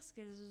dire ce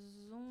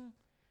qu'elles ont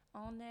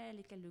en elles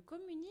et qu'elles le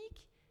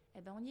communiquent,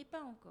 eh ben, on n'y est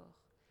pas encore.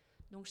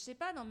 Donc je sais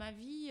pas, dans ma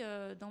vie,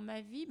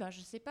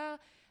 je sais pas,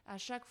 à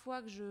chaque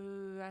fois que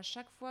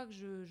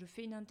je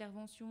fais une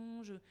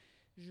intervention, je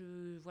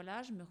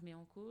me remets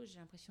en cause, j'ai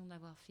l'impression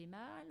d'avoir fait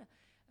mal.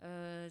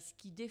 Ce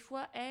qui des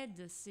fois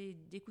aide, c'est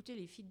d'écouter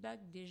les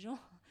feedbacks des gens,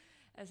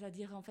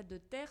 c'est-à-dire en fait de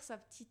taire sa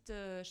petite.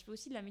 Je fais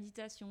aussi de la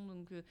méditation,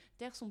 donc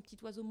taire son petit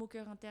oiseau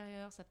moqueur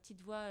intérieur, sa petite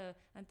voix.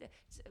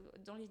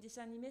 Dans les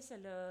dessins animés,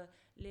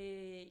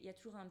 il y a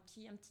toujours un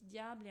petit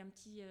diable et un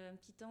petit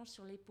ange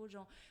sur l'épaule,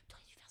 genre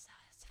t'aurais dû faire ça,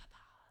 ça va pas,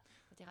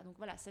 etc. Donc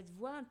voilà, cette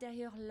voix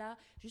intérieure là,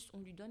 juste on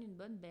lui donne une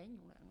bonne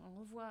baigne, on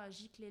l'envoie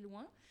gicler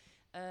loin,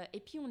 et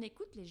puis on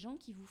écoute les gens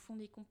qui vous font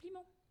des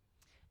compliments.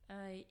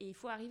 Et il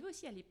faut arriver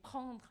aussi à les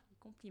prendre, les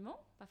compliments,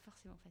 pas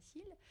forcément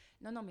facile.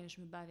 Non, mais je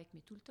me bats avec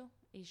tout le temps.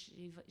 Et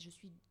je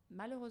suis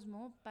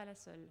malheureusement pas la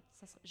seule.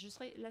 Je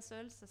serais la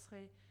seule, ça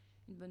serait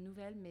une bonne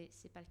nouvelle, mais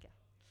c'est pas le cas.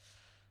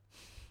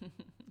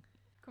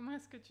 Comment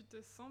est-ce que tu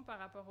te sens par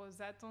rapport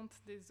aux attentes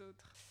des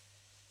autres ?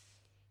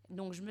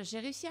 Donc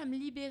j'ai réussi à me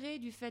libérer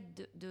du fait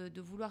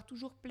de vouloir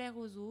toujours plaire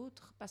aux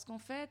autres, parce qu'en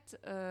fait,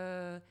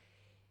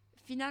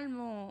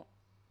 finalement,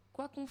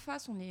 quoi qu'on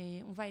fasse,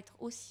 on va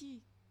être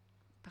aussi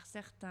par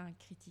certains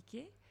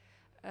critiqués,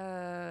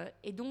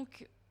 et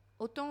donc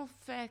autant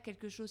faire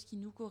quelque chose qui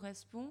nous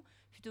correspond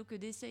plutôt que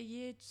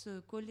d'essayer de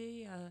se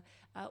coller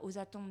aux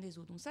attentes des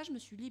autres. Donc ça, je me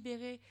suis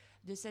libérée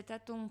de cette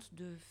attente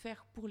de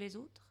faire pour les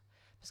autres,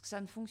 parce que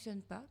ça ne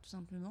fonctionne pas, tout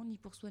simplement, ni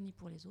pour soi ni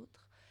pour les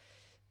autres.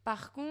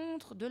 Par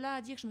contre, de là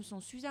à dire que je me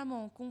sens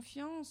suffisamment en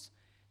confiance,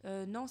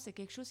 non, c'est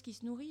quelque chose qui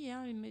se nourrit,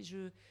 hein, mais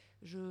je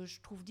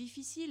trouve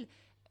difficile.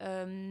 Par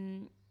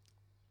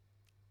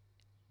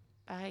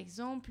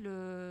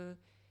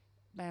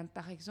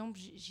exemple,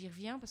 j'y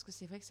reviens parce que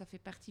c'est vrai que ça fait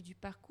partie du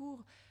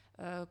parcours.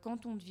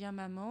 Quand on devient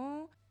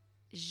maman,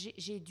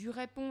 j'ai dû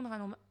répondre un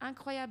nombre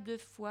incroyable de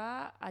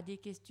fois à des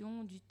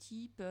questions du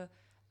type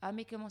ah,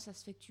 mais comment ça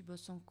se fait que tu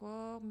bosses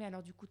encore ? Mais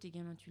alors du coup, tes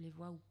gamins, tu les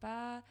vois ou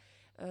pas ?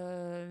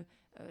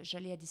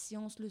 J'allais à des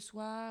séances le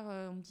soir,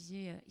 on me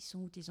disait ils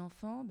sont où tes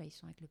enfants ? Ils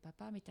sont avec le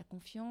papa, mais t'as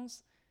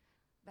confiance ?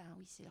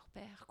 Oui, c'est leur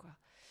père, quoi.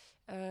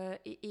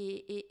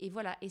 Et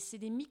voilà, et c'est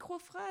des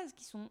micro-phrases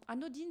qui sont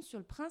anodines sur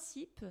le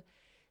principe,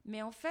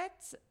 mais en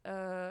fait,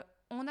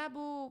 on a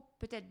beau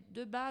peut-être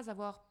de base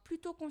avoir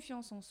plutôt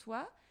confiance en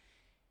soi,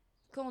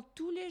 quand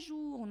tous les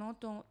jours on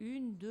entend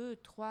 1, 2,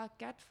 3,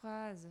 4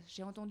 phrases,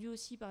 j'ai entendu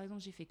aussi, par exemple,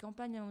 j'ai fait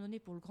campagne à un moment donné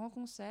pour le Grand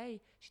Conseil,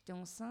 j'étais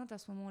enceinte à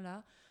ce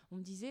moment-là, on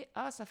me disait «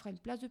 Ah, ça fera une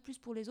place de plus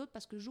pour les autres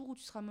parce que le jour où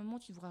tu seras maman,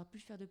 tu ne voudras plus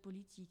faire de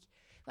politique. »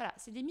 Voilà,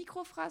 c'est des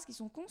micro-phrases qui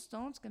sont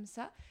constantes comme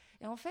ça.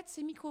 Et en fait,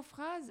 ces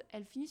micro-phrases,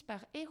 elles finissent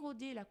par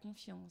éroder la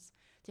confiance.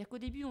 C'est-à-dire qu'au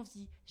début, on se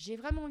dit « J'ai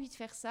vraiment envie de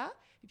faire ça. »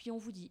 Et puis on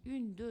vous dit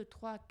 1, 2,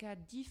 3,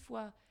 4, 10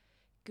 fois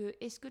que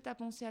 « Est-ce que tu as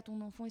pensé à ton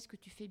enfant ? Est-ce que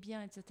tu fais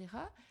bien ?» etc.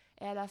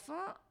 Et à la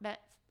fin,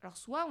 alors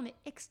soit on est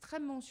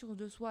extrêmement sûr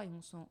de soi et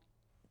on s'en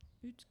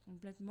hute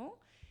complètement.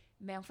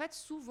 Mais en fait,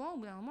 souvent, au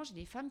bout d'un moment, j'ai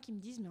des femmes qui me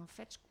disent « Mais en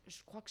fait,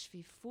 je crois que je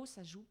fais faux,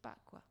 ça joue pas,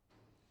 quoi. »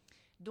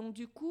 Donc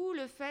du coup,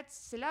 le fait,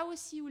 c'est là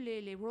aussi où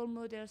les role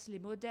models, les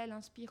modèles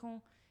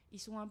inspirants, ils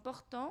sont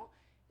importants,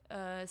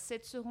 c'est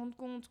de se rendre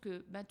compte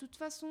que, de toute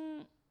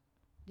façon,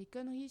 des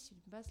conneries, si tu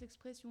me passes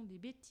l'expression, des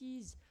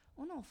bêtises,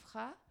 on en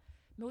fera,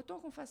 mais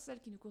autant qu'on fasse celles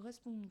qui nous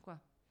correspondent, quoi.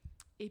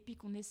 Et puis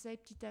qu'on essaye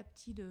petit à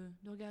petit de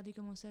regarder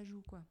comment ça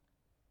joue, quoi.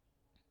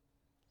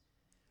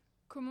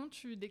 Comment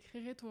tu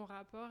décrirais ton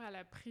rapport à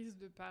la prise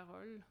de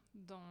parole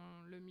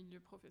dans le milieu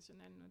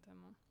professionnel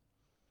notamment ?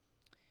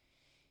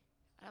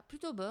 Alors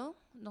plutôt bon,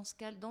 dans ce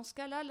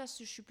cas-là, là,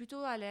 je suis plutôt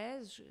à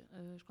l'aise.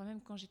 Je crois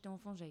même que quand j'étais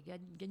enfant, j'avais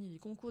gagné des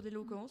concours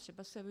d'éloquence, je sais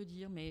pas ce que ça veut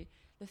dire, mais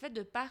le fait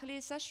de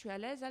parler, ça, je suis à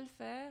l'aise à le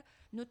faire,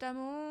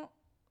 notamment,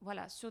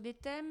 voilà, sur des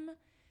thèmes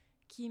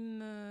qui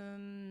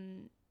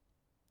me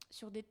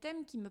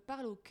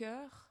parlent au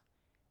cœur,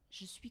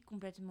 je suis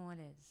complètement à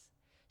l'aise.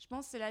 Je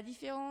pense que c'est la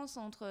différence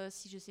entre,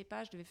 si je sais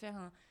pas, je devais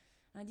faire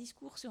un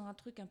discours sur un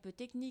truc un peu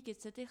technique,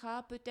 etc.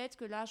 Peut-être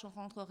que là, je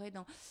rentrerai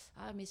dans «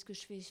 Ah, mais est-ce que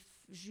je fais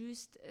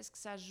juste ? Est-ce que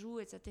ça joue ?»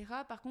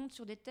 etc. Par contre,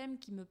 sur des thèmes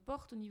qui me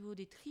portent au niveau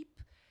des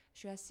tripes, je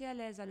suis assez à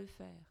l'aise à le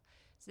faire.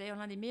 C'est d'ailleurs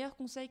l'un des meilleurs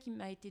conseils qui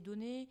m'a été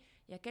donné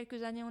il y a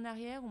quelques années en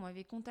arrière. On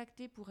m'avait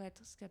contacté pour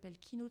être ce qu'on appelle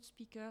keynote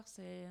speaker,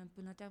 c'est un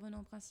peu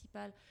l'intervenant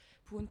principal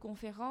pour une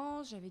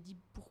conférence. J'avais dit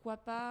 « Pourquoi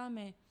pas ?»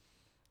 mais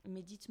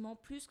dites-moi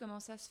plus comment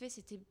ça se fait.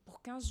 C'était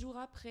pour 15 jours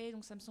après,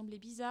 donc ça me semblait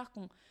bizarre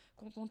qu'on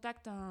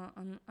contacte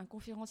un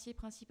conférencier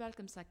principal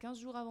comme ça 15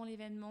 jours avant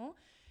l'événement.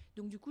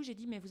 Donc du coup, j'ai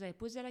dit, mais vous avez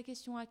posé la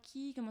question à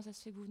qui? Comment ça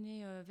se fait que vous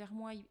venez vers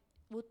moi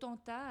autant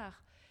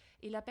tard?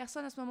 Et la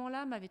personne à ce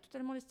moment-là m'avait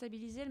totalement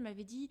déstabilisée. Elle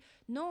m'avait dit,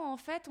 non, en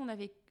fait, on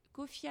avait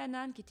Kofi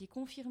Annan qui était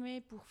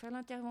confirmé pour faire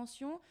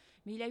l'intervention,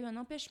 mais il a eu un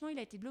empêchement, il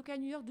a été bloqué à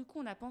New York, du coup,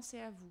 on a pensé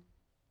à vous.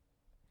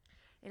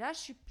 Et là,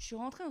 je suis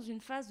rentrée dans une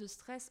phase de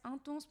stress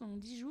intense pendant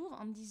 10 jours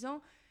en me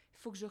disant, il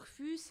faut que je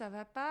refuse, ça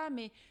va pas,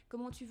 mais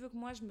comment tu veux que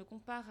moi je me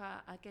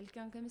compare à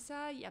quelqu'un comme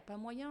ça? Il n'y a pas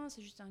moyen,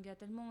 c'est juste un gars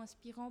tellement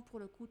inspirant, pour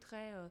le coup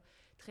très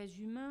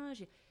humain.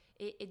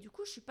 Et du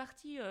coup, je suis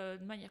partie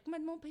de manière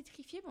complètement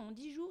pétrifiée pendant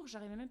 10 jours.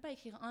 J'arrivais même pas à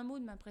écrire un mot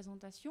de ma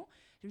présentation.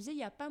 Je me disais, il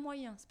n'y a pas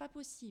moyen, c'est pas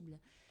possible.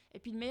 Et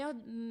puis le meilleur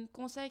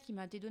conseil qui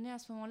m'a été donné à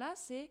ce moment-là,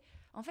 c'est,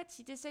 en fait,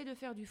 si tu essayes de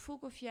faire du faux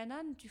Kofi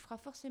Annan, tu feras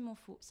forcément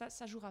faux.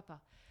 Ça jouera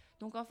pas.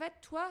 Donc en fait,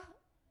 toi,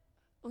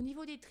 au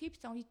niveau des tripes,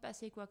 tu as envie de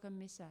passer quoi comme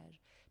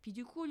message? Puis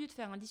du coup, au lieu de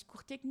faire un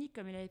discours technique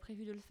comme il avait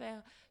prévu de le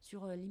faire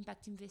sur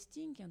l'impact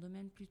investing, qui est un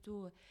domaine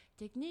plutôt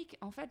technique,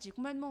 en fait, j'ai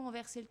complètement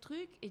renversé le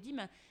truc et dit,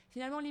 ben,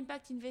 finalement,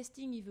 l'impact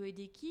investing, il veut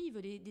aider qui? Il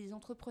veut des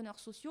entrepreneurs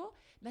sociaux.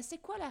 Ben, c'est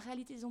quoi la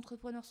réalité des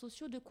entrepreneurs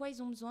sociaux? De quoi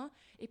ils ont besoin?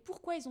 Et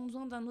pourquoi ils ont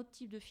besoin d'un autre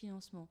type de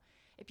financement?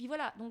 Et puis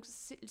voilà, donc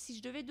si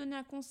je devais donner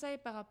un conseil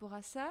par rapport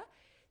à ça,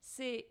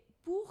 c'est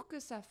pour que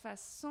ça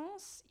fasse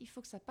sens, il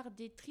faut que ça parte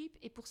des tripes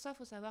et pour ça, il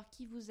faut savoir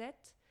qui vous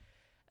êtes.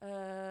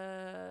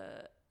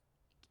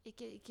 Et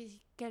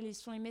quels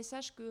sont les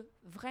messages que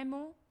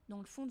vraiment, dans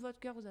le fond de votre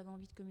cœur, vous avez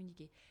envie de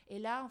communiquer. Et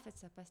là, en fait,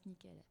 ça passe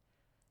nickel.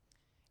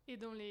 Et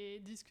dans les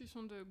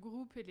discussions de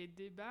groupe et les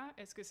débats,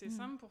 est-ce que c'est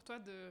simple pour toi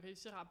de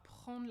réussir à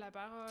prendre la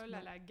parole,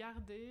 à la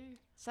garder?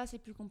 Ça, c'est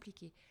plus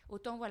compliqué.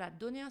 Autant, voilà,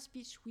 donner un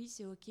speech, oui,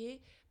 c'est OK.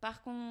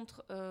 Par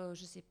contre,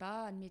 je sais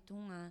pas,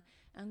 admettons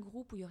un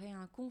groupe où il y aurait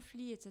un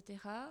conflit, etc.,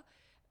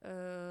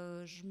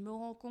 je me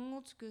rends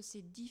compte que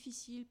c'est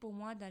difficile pour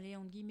moi d'aller,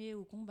 entre guillemets,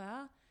 au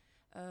combat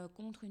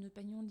contre une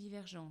opinion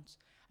divergente.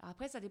 Alors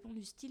après, ça dépend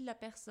du style de la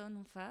personne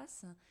en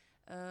face.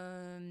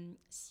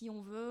 Si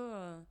on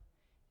veut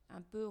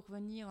un peu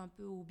revenir un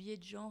peu au biais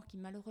de genre qui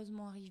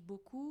malheureusement arrive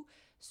beaucoup,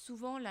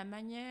 souvent la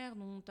manière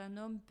dont un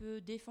homme peut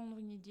défendre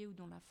une idée ou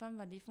dont la femme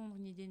va défendre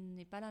une idée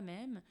n'est pas la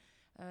même.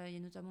 Il y a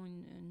notamment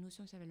une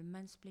notion qui s'appelle le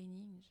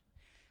mansplaining,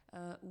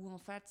 où en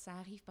fait ça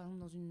arrive par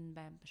exemple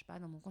je sais pas,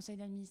 dans mon conseil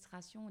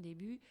d'administration au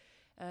début,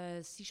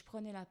 si je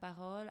prenais la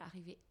parole,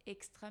 arrivait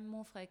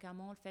extrêmement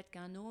fréquemment le fait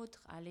qu'un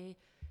autre allait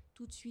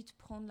tout de suite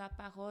prendre la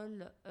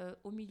parole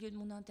au milieu de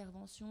mon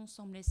intervention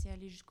sans me laisser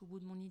aller jusqu'au bout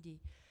de mon idée.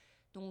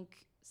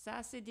 Donc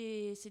ça, c'est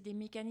des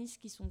mécanismes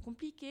qui sont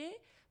compliqués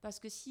parce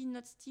que si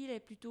notre style est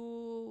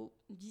plutôt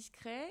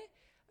discret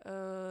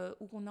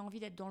ou qu'on a envie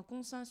d'être dans le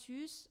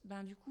consensus,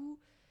 ben du coup,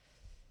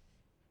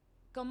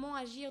 comment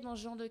agir dans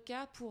ce genre de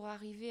cas pour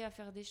arriver à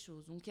faire des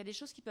choses? Donc il y a des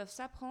choses qui peuvent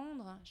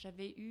s'apprendre.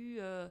 J'avais eu...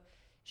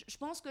 je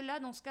pense que là,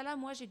 dans ce cas-là,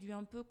 moi, j'ai dû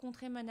un peu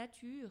contrer ma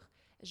nature.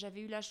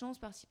 J'avais eu la chance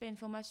de participer à une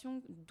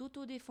formation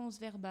d'autodéfense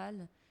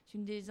verbale. C'est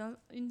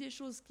une des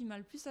choses qui m'a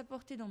le plus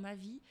apporté dans ma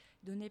vie,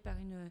 donnée par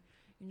une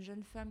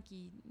jeune femme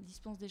qui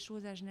dispense des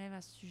choses à Genève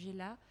à ce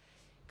sujet-là.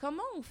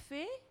 Comment on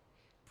fait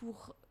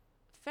pour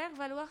faire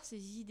valoir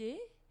ses idées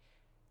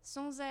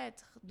sans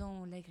être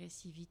dans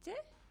l'agressivité,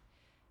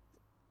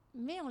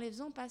 mais en les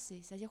faisant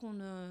passer? C'est-à-dire qu'on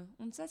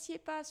ne s'assied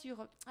pas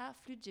sur « Ah,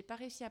 flûte, j'ai pas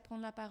réussi à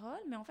prendre la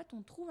parole », mais en fait,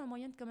 on trouve un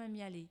moyen de quand même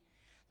y aller.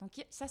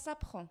 Donc ça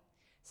s'apprend.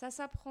 Ça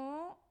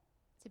s'apprend,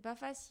 c'est pas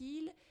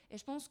facile, et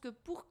je pense que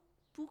pour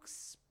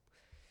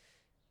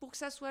que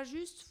ça soit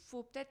juste, il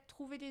faut peut-être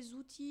trouver des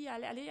outils,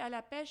 aller à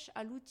la pêche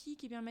à l'outil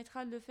qui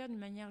permettra de le faire d'une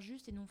manière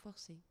juste et non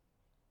forcée.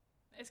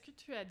 Est-ce que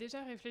tu as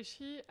déjà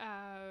réfléchi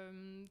à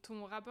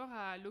ton rapport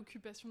à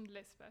l'occupation de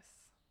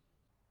l'espace?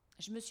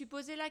 Je me suis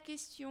posé la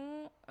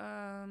question,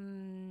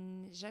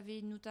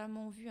 j'avais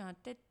notamment vu un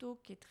TED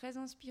Talk qui est très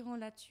inspirant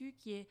là-dessus,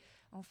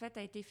 en fait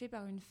a été fait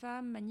par une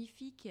femme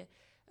magnifique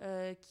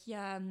qui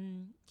a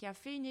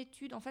fait une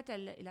étude. En fait,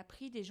 elle a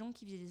pris des gens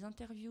qui faisaient des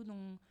interviews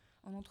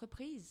en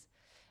entreprise.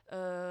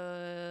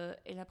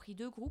 Elle a pris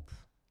 2 groupes.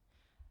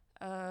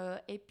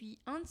 Et puis,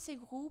 un de ces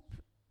groupes,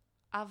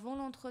 avant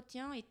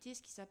l'entretien, était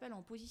ce qui s'appelle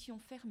en position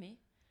fermée,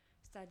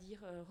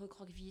 c'est-à-dire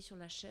recroquevillé sur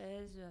la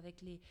chaise,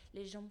 avec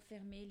les jambes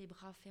fermées, les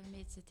bras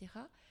fermés, etc.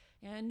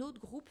 Et un autre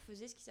groupe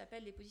faisait ce qui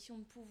s'appelle les positions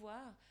de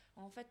pouvoir.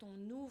 En fait,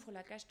 on ouvre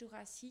la cage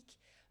thoracique,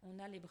 on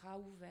a les bras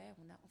ouverts,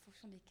 on a, en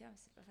fonction des cas,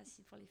 c'est pas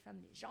facile pour les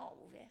femmes, les jambes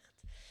ouvertes.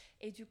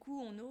 Et du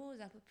coup, on ose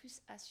un peu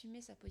plus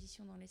assumer sa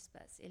position dans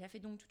l'espace. Elle a fait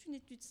donc toute une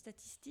étude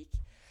statistique.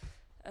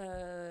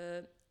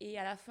 Et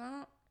à la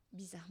fin,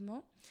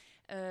 bizarrement,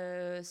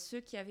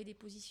 ceux qui avaient des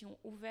positions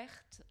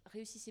ouvertes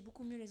réussissaient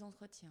beaucoup mieux les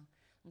entretiens.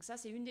 Donc ça,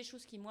 c'est une des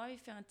choses qui, moi, avait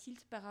fait un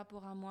tilt par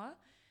rapport à moi.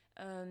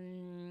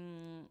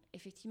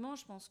 Effectivement,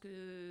 je pense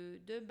que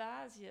de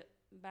base,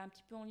 un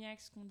petit peu en lien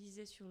avec ce qu'on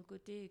disait sur le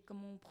côté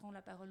comment on prend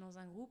la parole dans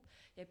un groupe,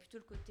 il y a plutôt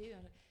le côté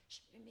je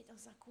me mets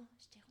dans un coin,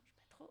 je dérange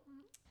pas trop,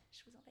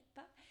 je vous embête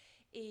pas.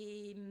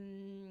 Et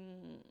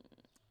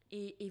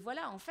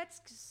voilà, en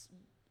fait,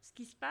 ce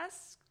qui se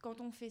passe quand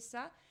on fait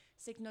ça,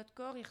 c'est que notre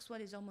corps il reçoit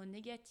des hormones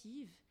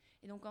négatives.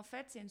 Et donc, en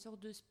fait, c'est une sorte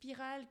de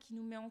spirale qui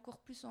nous met encore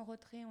plus en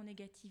retrait, en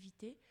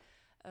négativité.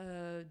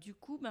 Du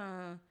coup,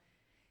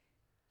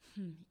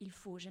 il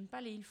faut. J'aime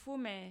pas les il faut,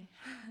 mais...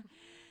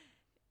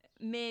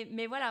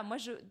 mais voilà, moi,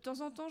 de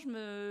temps en temps,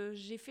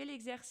 j'ai fait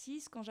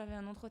l'exercice quand j'avais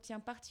un entretien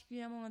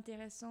particulièrement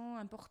intéressant,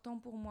 important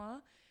pour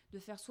moi, de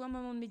faire soit un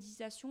moment de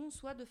méditation,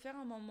 soit de faire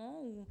un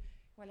moment où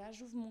voilà,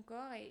 j'ouvre mon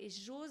corps et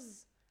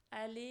j'ose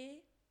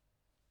aller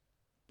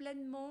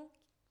pleinement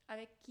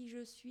avec qui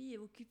je suis et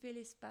occuper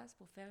l'espace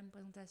pour faire une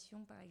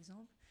présentation, par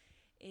exemple.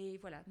 Et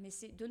voilà, mais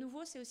de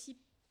nouveau, c'est aussi,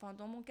 enfin,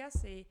 dans mon cas,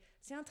 c'est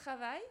un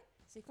travail,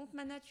 c'est contre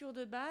ma nature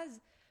de base,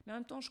 mais en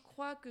même temps, je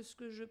crois que ce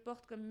que je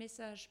porte comme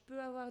message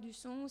peut avoir du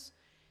sens.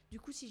 Du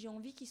coup, si j'ai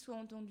envie qu'il soit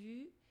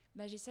entendu,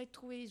 j'essaie de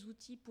trouver les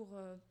outils pour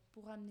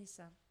amener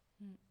ça.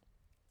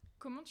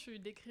 Comment tu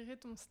décrirais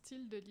ton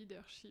style de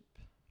leadership ?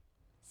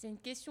 C'est une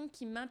question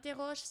qui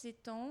m'interroge ces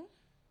temps,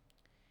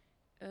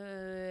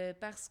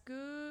 parce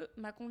que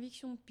ma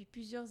conviction depuis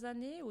plusieurs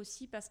années,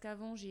 aussi parce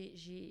qu'avant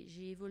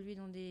j'ai évolué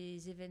dans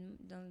des événements,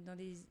 dans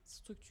des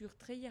structures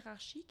très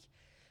hiérarchiques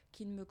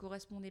qui ne me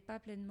correspondaient pas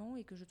pleinement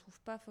et que je trouve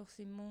pas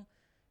forcément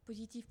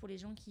positif pour les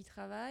gens qui y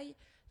travaillent.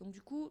 Donc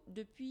du coup,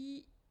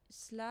 depuis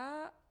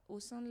cela, au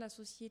sein de la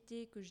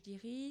société que je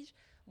dirige,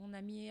 on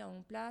a mis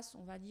en place,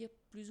 on va dire,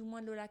 plus ou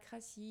moins de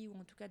l'holacratie, ou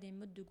en tout cas des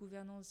modes de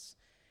gouvernance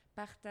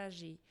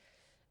partagés.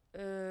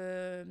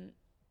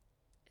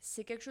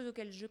 C'est quelque chose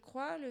auquel je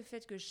crois, le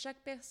fait que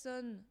chaque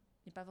personne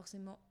n'est pas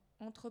forcément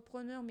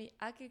entrepreneur, mais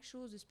a quelque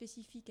chose de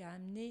spécifique à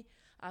amener,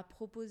 à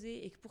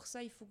proposer, et que pour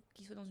ça, il faut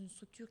qu'il soit dans une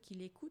structure qui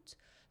l'écoute.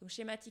 Donc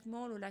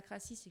schématiquement,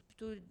 l'holacratie, c'est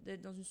plutôt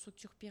d'être dans une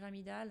structure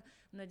pyramidale.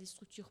 On a des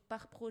structures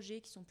par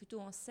projet qui sont plutôt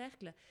en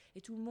cercle,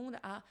 et tout le monde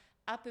a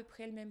à peu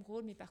près le même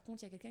rôle, mais par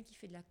contre, il y a quelqu'un qui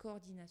fait de la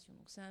coordination.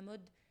 Donc c'est un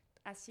mode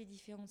assez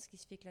différent de ce qui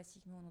se fait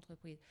classiquement en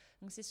entreprise.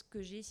 Donc c'est ce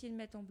que j'ai essayé de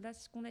mettre en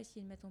place, ce qu'on a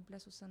essayé de mettre en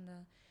place au sein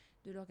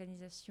de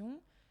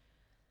l'organisation.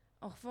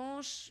 En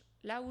revanche,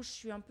 là où je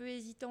suis un peu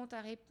hésitante à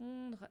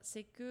répondre,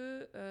 c'est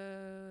que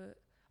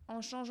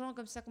en changeant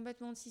comme ça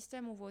complètement de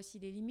système, on voit aussi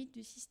les limites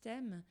du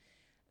système.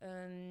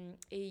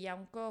 Et il y a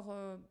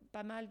encore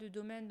pas mal de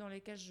domaines dans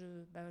lesquels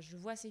je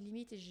vois ces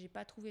limites et je n'ai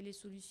pas trouvé les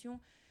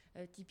solutions.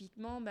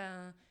 Typiquement,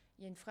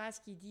 il y a une phrase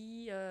qui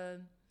dit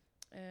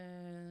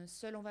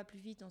seul on va plus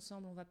vite,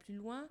 ensemble on va plus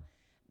loin.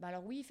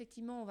 Alors oui,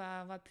 effectivement, on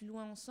va plus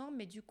loin ensemble,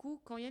 mais du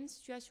coup, quand il y a une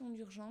situation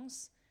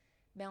d'urgence,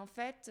 en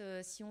fait,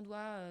 si on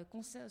doit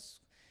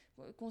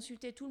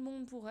consulter tout le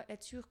monde pour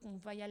être sûr qu'on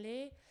va y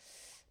aller,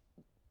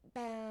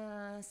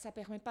 ça ne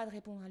permet pas de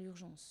répondre à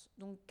l'urgence.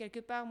 Donc,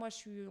 quelque part, moi, je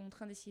suis en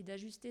train d'essayer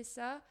d'ajuster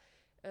ça.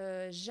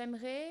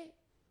 J'aimerais,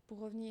 pour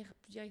revenir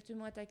plus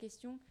directement à ta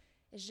question,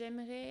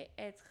 j'aimerais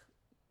être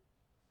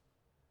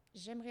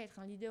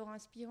un leader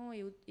inspirant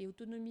et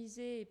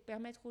autonomisé et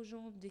permettre aux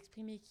gens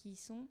d'exprimer qui ils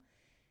sont.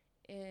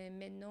 Et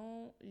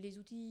maintenant, les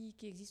outils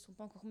qui existent ne sont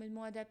pas encore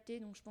complètement adaptés,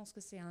 donc je pense que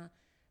c'est un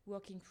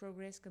work in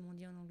progress, comme on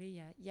dit en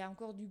anglais. Il y a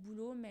encore du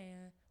boulot,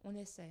 mais on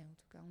essaie en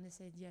tout cas, on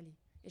essaie d'y aller.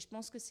 Et je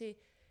pense que c'est,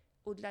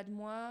 au-delà de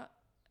moi,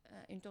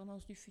 une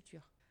tendance du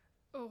futur.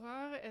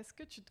 Aurore, est-ce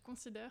que tu te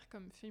considères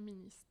comme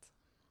féministe ?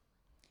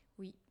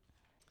 Oui.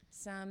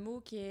 C'est un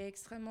mot qui est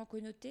extrêmement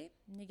connoté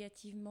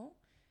négativement.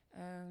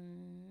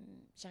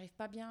 J'arrive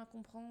pas bien à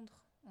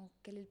comprendre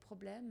quel est le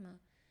problème.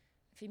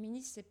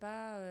 Féministe, c'est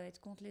pas être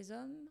contre les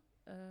hommes,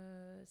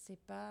 c'est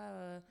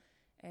pas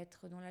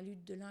être dans la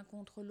lutte de l'un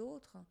contre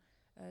l'autre.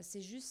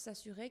 C'est juste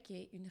s'assurer qu'il y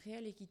ait une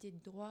réelle équité de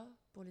droits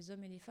pour les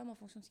hommes et les femmes en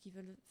fonction de ce qu'ils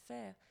veulent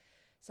faire.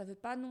 Ça ne veut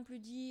pas non plus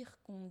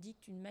dire qu'on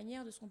dicte une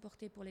manière de se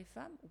comporter pour les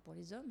femmes ou pour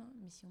les hommes,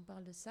 mais si on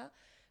parle de ça,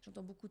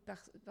 j'entends beaucoup,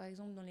 par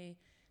exemple, dans les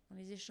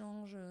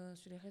échanges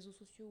sur les réseaux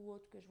sociaux ou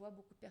autres, que je vois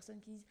beaucoup de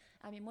personnes qui disent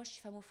 « Ah, mais moi, je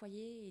suis femme au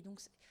foyer, et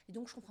donc je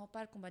ne comprends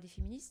pas le combat des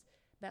féministes. »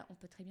 On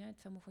peut très bien être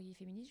femme au foyer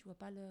féministe, je ne vois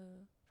pas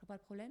le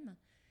problème.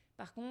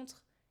 Par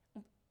contre,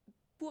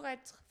 pour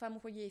être femme au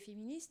foyer et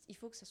féministe, il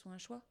faut que ça soit un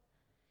choix.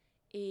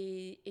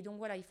 Et donc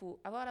voilà, il faut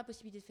avoir la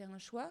possibilité de faire un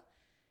choix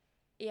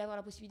et avoir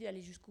la possibilité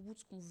d'aller jusqu'au bout de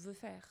ce qu'on veut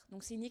faire.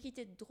 Donc c'est une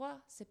équité de droit,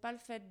 c'est pas le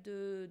fait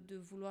de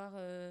vouloir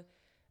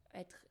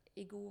être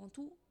égaux en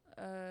tout.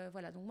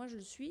 Voilà, donc moi je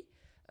le suis.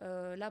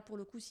 Là pour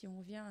le coup, si on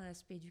revient à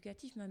l'aspect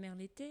éducatif, ma mère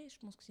l'était, je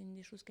pense que c'est une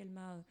des choses qu'elle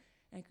m'a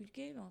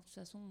inculqué. De toute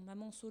façon,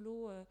 maman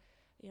solo,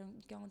 il y a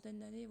une quarantaine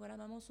d'années, voilà,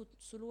 maman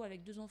solo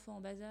avec 2 enfants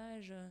en bas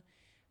âge,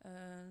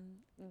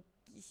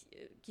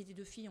 qui étaient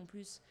 2 filles en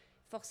plus.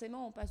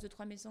 Forcément, on passe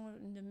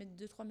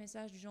 2-3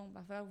 messages du genre «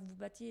 va vous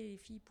battiez les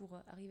filles pour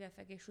arriver à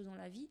faire quelque chose dans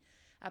la vie ».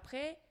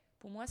 Après,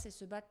 pour moi, c'est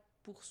se battre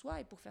pour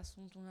soi et pour faire ce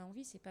dont on a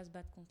envie, c'est pas se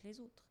battre contre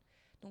les autres.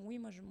 Donc oui,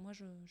 moi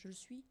je le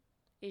suis.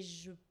 Et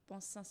je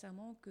pense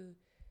sincèrement que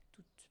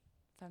toute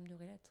femme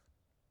devrait l'être.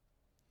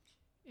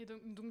 Et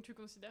donc tu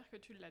considères que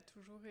tu l'as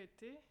toujours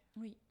été ?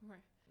 Oui. Ouais.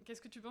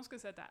 Qu'est-ce que tu penses que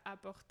ça t'a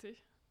apporté ?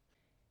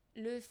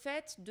 Le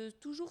fait de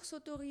toujours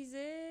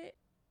s'autoriser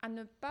à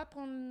ne pas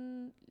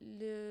prendre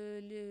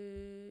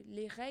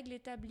les règles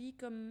établies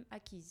comme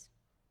acquises.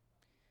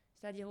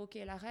 C'est-à-dire, ok,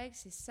 la règle,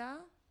 c'est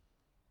ça.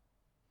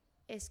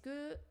 Est-ce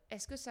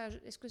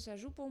que ça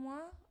joue pour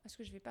moi ? Est-ce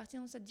que je vais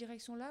partir dans cette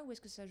direction-là ou est-ce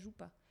que ça joue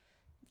pas ?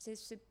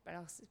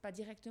 Alors, c'est pas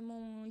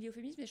directement lié au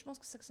féminisme, mais je pense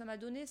que ça m'a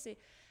donné, c'est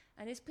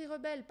Un esprit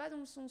rebelle, pas dans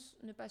le sens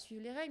ne pas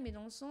suivre les règles, mais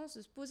dans le sens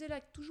de se poser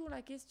toujours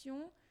la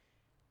question,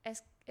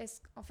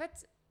 en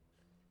fait,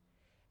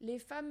 les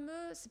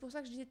fameux, c'est pour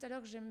ça que je disais tout à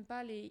l'heure que j'aime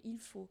pas les il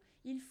faut,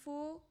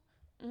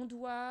 on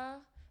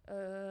doit,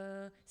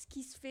 ce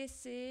qui se fait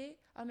c'est,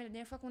 ah mais la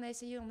dernière fois qu'on a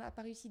essayé on n'a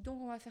pas réussi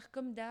donc on va faire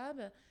comme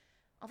d'hab.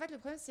 En fait le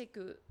problème c'est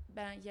que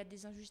il y a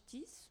des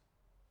injustices,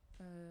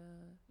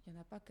 il y en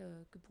a pas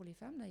que pour les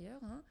femmes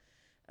d'ailleurs, hein.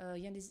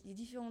 Il y a des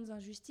différentes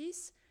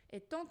injustices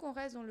et tant qu'on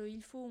reste dans le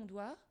il faut, on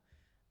doit,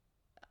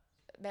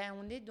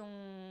 on est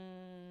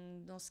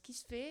dans ce qui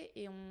se fait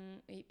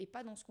et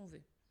pas dans ce qu'on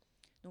veut.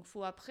 Donc il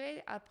faut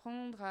après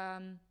apprendre à...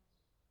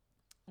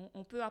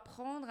 On peut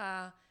apprendre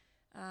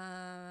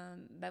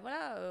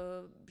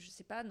je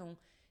sais pas, dans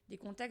des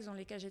contextes dans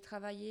lesquels j'ai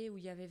travaillé où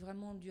il y avait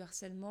vraiment du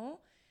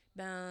harcèlement,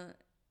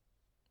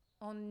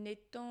 en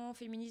étant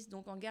féministe,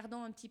 donc en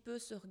gardant un petit peu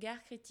ce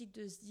regard critique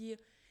de se dire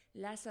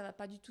là ça va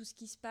pas du tout ce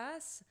qui se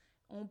passe,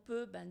 on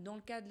peut, dans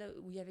le cas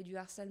où il y avait du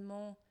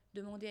harcèlement,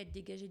 demander à être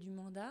dégagé du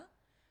mandat,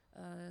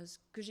 ce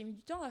que j'ai mis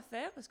du temps à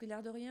faire parce que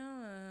l'air de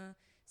rien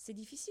c'est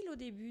difficile au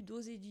début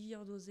d'oser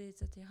dire, d'oser,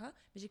 etc.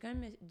 Mais j'ai quand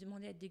même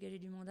demandé à être dégagé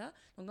du mandat.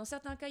 Donc dans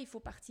certains cas il faut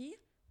partir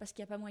parce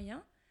qu'il n'y a pas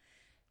moyen.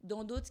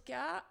 Dans d'autres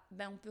cas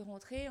on peut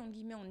rentrer en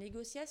guillemets en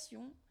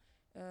négociation.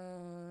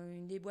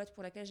 Une des boîtes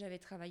pour laquelle j'avais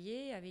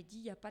travaillé avait dit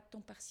il n'y a pas de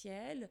temps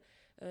partiel,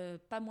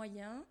 pas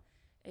moyen.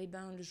 Et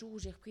le jour où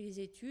j'ai repris les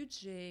études,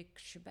 je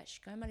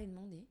suis quand même allée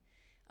demander.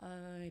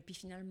 Et puis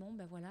finalement,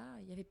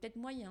 il y avait peut-être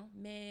moyen,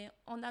 mais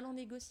en allant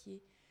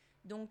négocier.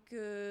 Donc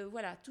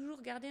voilà,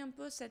 toujours garder un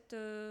peu cet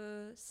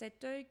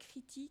œil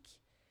critique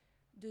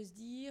de se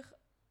dire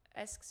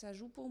est-ce que ça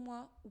joue pour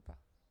moi ou pas.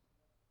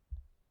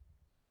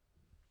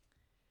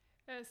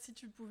 Si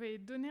tu pouvais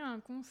donner un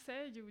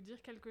conseil ou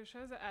dire quelque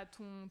chose à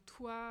ton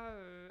toi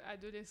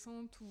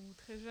adolescente ou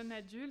très jeune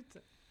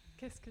adulte,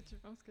 qu'est-ce que tu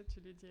penses que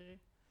tu lui dirais ?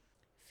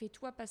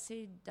 Fais-toi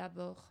passer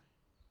d'abord.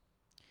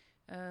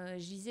 Je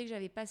disais que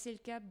j'avais passé le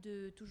cap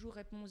de toujours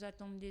répondre aux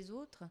attentes des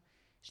autres.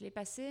 Je l'ai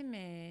passé,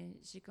 mais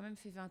j'ai quand même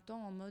fait 20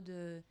 ans en mode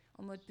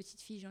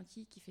petite fille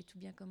gentille qui fait tout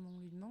bien comme on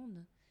lui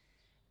demande.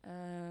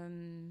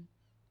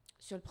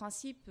 Sur le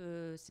principe,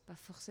 c'est pas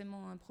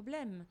forcément un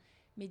problème.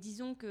 Mais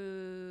disons qu'il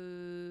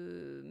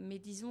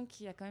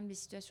y a quand même des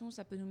situations où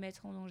ça peut nous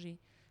mettre en danger.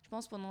 Je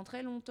pense pendant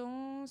très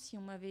longtemps, si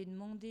on m'avait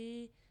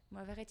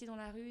arrêté dans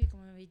la rue et qu'on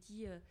m'avait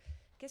dit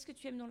qu'est-ce que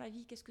tu aimes dans la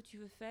vie, qu'est-ce que tu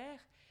veux faire,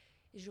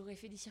 et j'aurais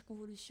fait des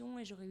circonvolutions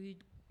et j'aurais eu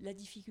la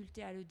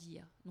difficulté à le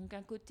dire. Donc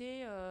un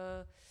côté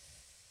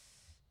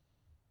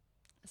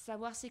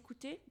savoir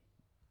s'écouter.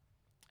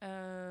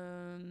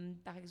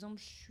 Par exemple,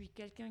 je suis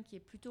quelqu'un qui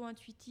est plutôt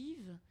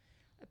intuitive.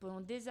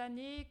 Pendant des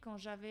années, quand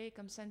j'avais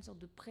comme ça une sorte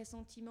de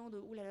pressentiment de «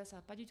 Ouh là là, ça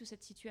va pas du tout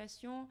cette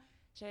situation »,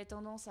 j'avais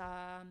tendance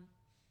à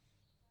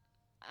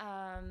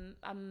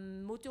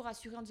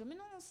m'auto-rassurer en disant « Mais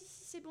non, si,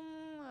 c'est bon,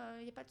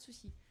 il n'y a pas de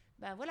souci ».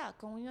 Voilà,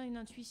 quand on a une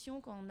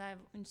intuition, quand on a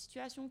une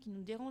situation qui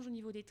nous dérange au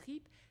niveau des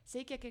tripes,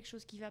 c'est qu'il y a quelque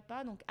chose qui ne va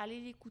pas, donc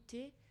allez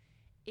l'écouter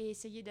et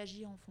essayer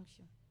d'agir en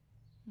fonction.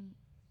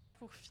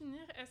 Pour finir,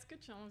 est-ce que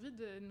tu as envie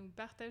de nous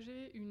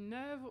partager une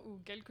œuvre ou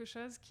quelque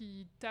chose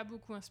qui t'a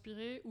beaucoup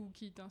inspiré ou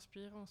qui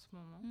t'inspire en ce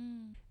moment ?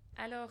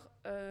 Alors,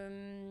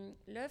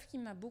 l'œuvre qui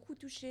m'a beaucoup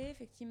touchée,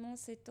 effectivement,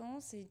 ces temps,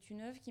 c'est une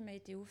œuvre qui m'a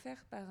été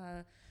offerte par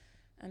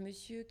un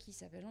monsieur qui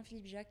s'appelle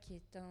Jean-Philippe Jacques, qui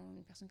est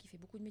une personne qui fait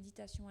beaucoup de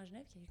méditation à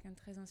Genève, qui est quelqu'un de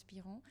très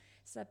inspirant.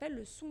 Ça s'appelle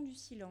Le son du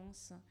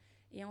silence.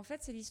 Et en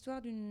fait, c'est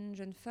l'histoire d'une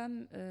jeune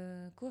femme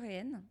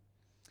coréenne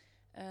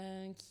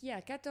qui,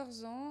 à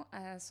 14 ans,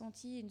 a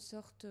senti une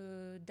sorte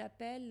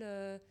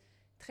d'appel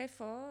très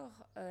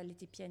fort. Elle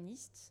était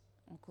pianiste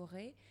en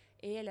Corée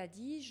et elle a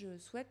dit « Je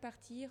souhaite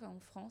partir en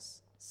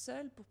France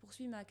seule pour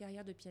poursuivre ma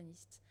carrière de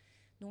pianiste ».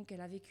 Donc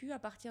elle a vécu à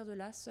partir de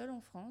là, seule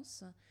en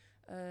France,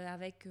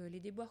 avec les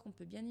déboires qu'on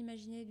peut bien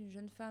imaginer d'une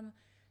jeune femme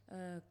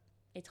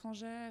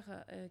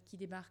étrangère qui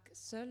débarque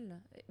seule,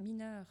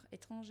 mineure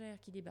étrangère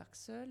qui débarque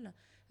seule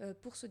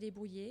pour se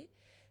débrouiller.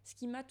 Ce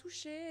qui m'a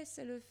touchée,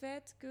 c'est le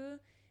fait que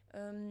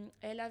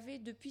elle avait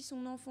depuis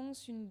son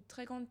enfance une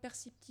très grande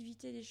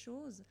perceptivité des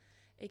choses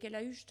et qu'elle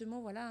a eu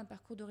justement un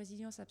parcours de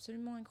résilience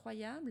absolument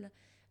incroyable.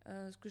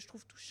 Ce que je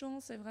trouve touchant,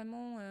 c'est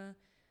vraiment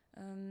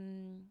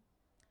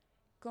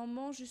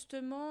comment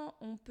justement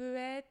on peut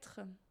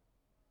être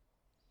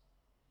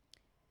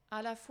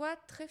à la fois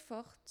très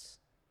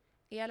forte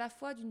et à la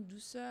fois d'une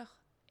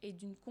douceur et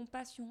d'une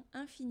compassion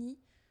infinie.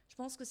 Je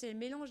pense que c'est le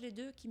mélange des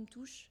deux qui me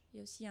touche. Il y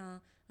a aussi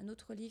un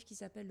autre livre qui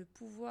s'appelle Le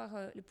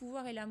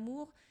pouvoir et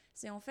l'amour.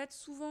 C'est en fait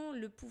souvent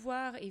le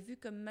pouvoir est vu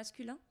comme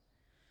masculin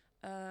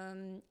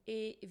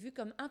et vu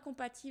comme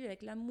incompatible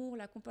avec l'amour,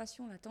 la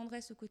compassion, la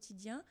tendresse au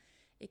quotidien.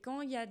 Et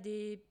quand il y a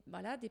des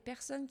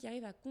personnes qui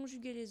arrivent à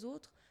conjuguer les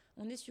autres,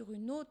 on est sur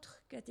une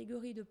autre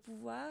catégorie de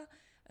pouvoir.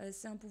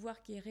 C'est un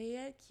pouvoir qui est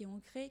réel, qui est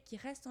ancré, qui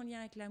reste en lien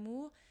avec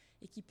l'amour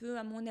et qui peut,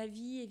 à mon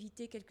avis,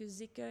 éviter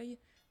quelques écueils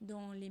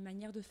dans les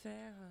manières de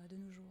faire de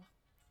nos jours.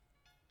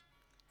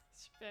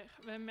 Super,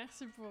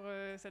 merci pour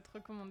cette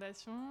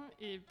recommandation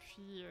et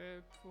puis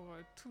pour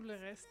tout le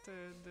reste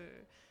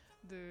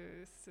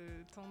de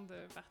ce temps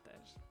de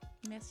partage.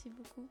 Merci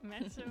beaucoup.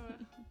 Merci Aurore.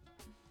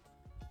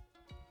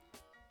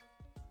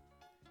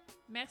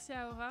 Merci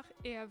à Aurore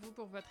et à vous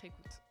pour votre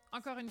écoute.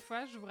 Encore une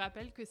fois, je vous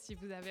rappelle que si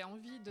vous avez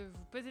envie de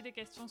vous poser des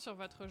questions sur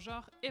votre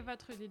genre et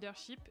votre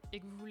leadership et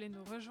que vous voulez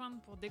nous rejoindre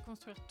pour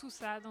déconstruire tout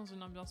ça dans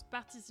une ambiance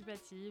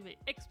participative et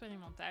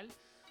expérimentale,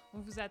 on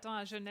vous attend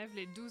à Genève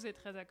les 12 et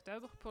 13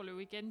 octobre pour le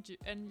week-end du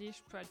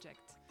Unleash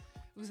Project.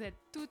 Vous êtes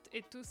toutes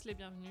et tous les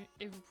bienvenus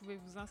et vous pouvez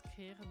vous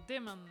inscrire dès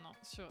maintenant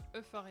sur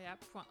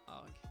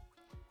euphoria.org.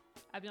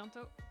 À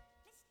bientôt!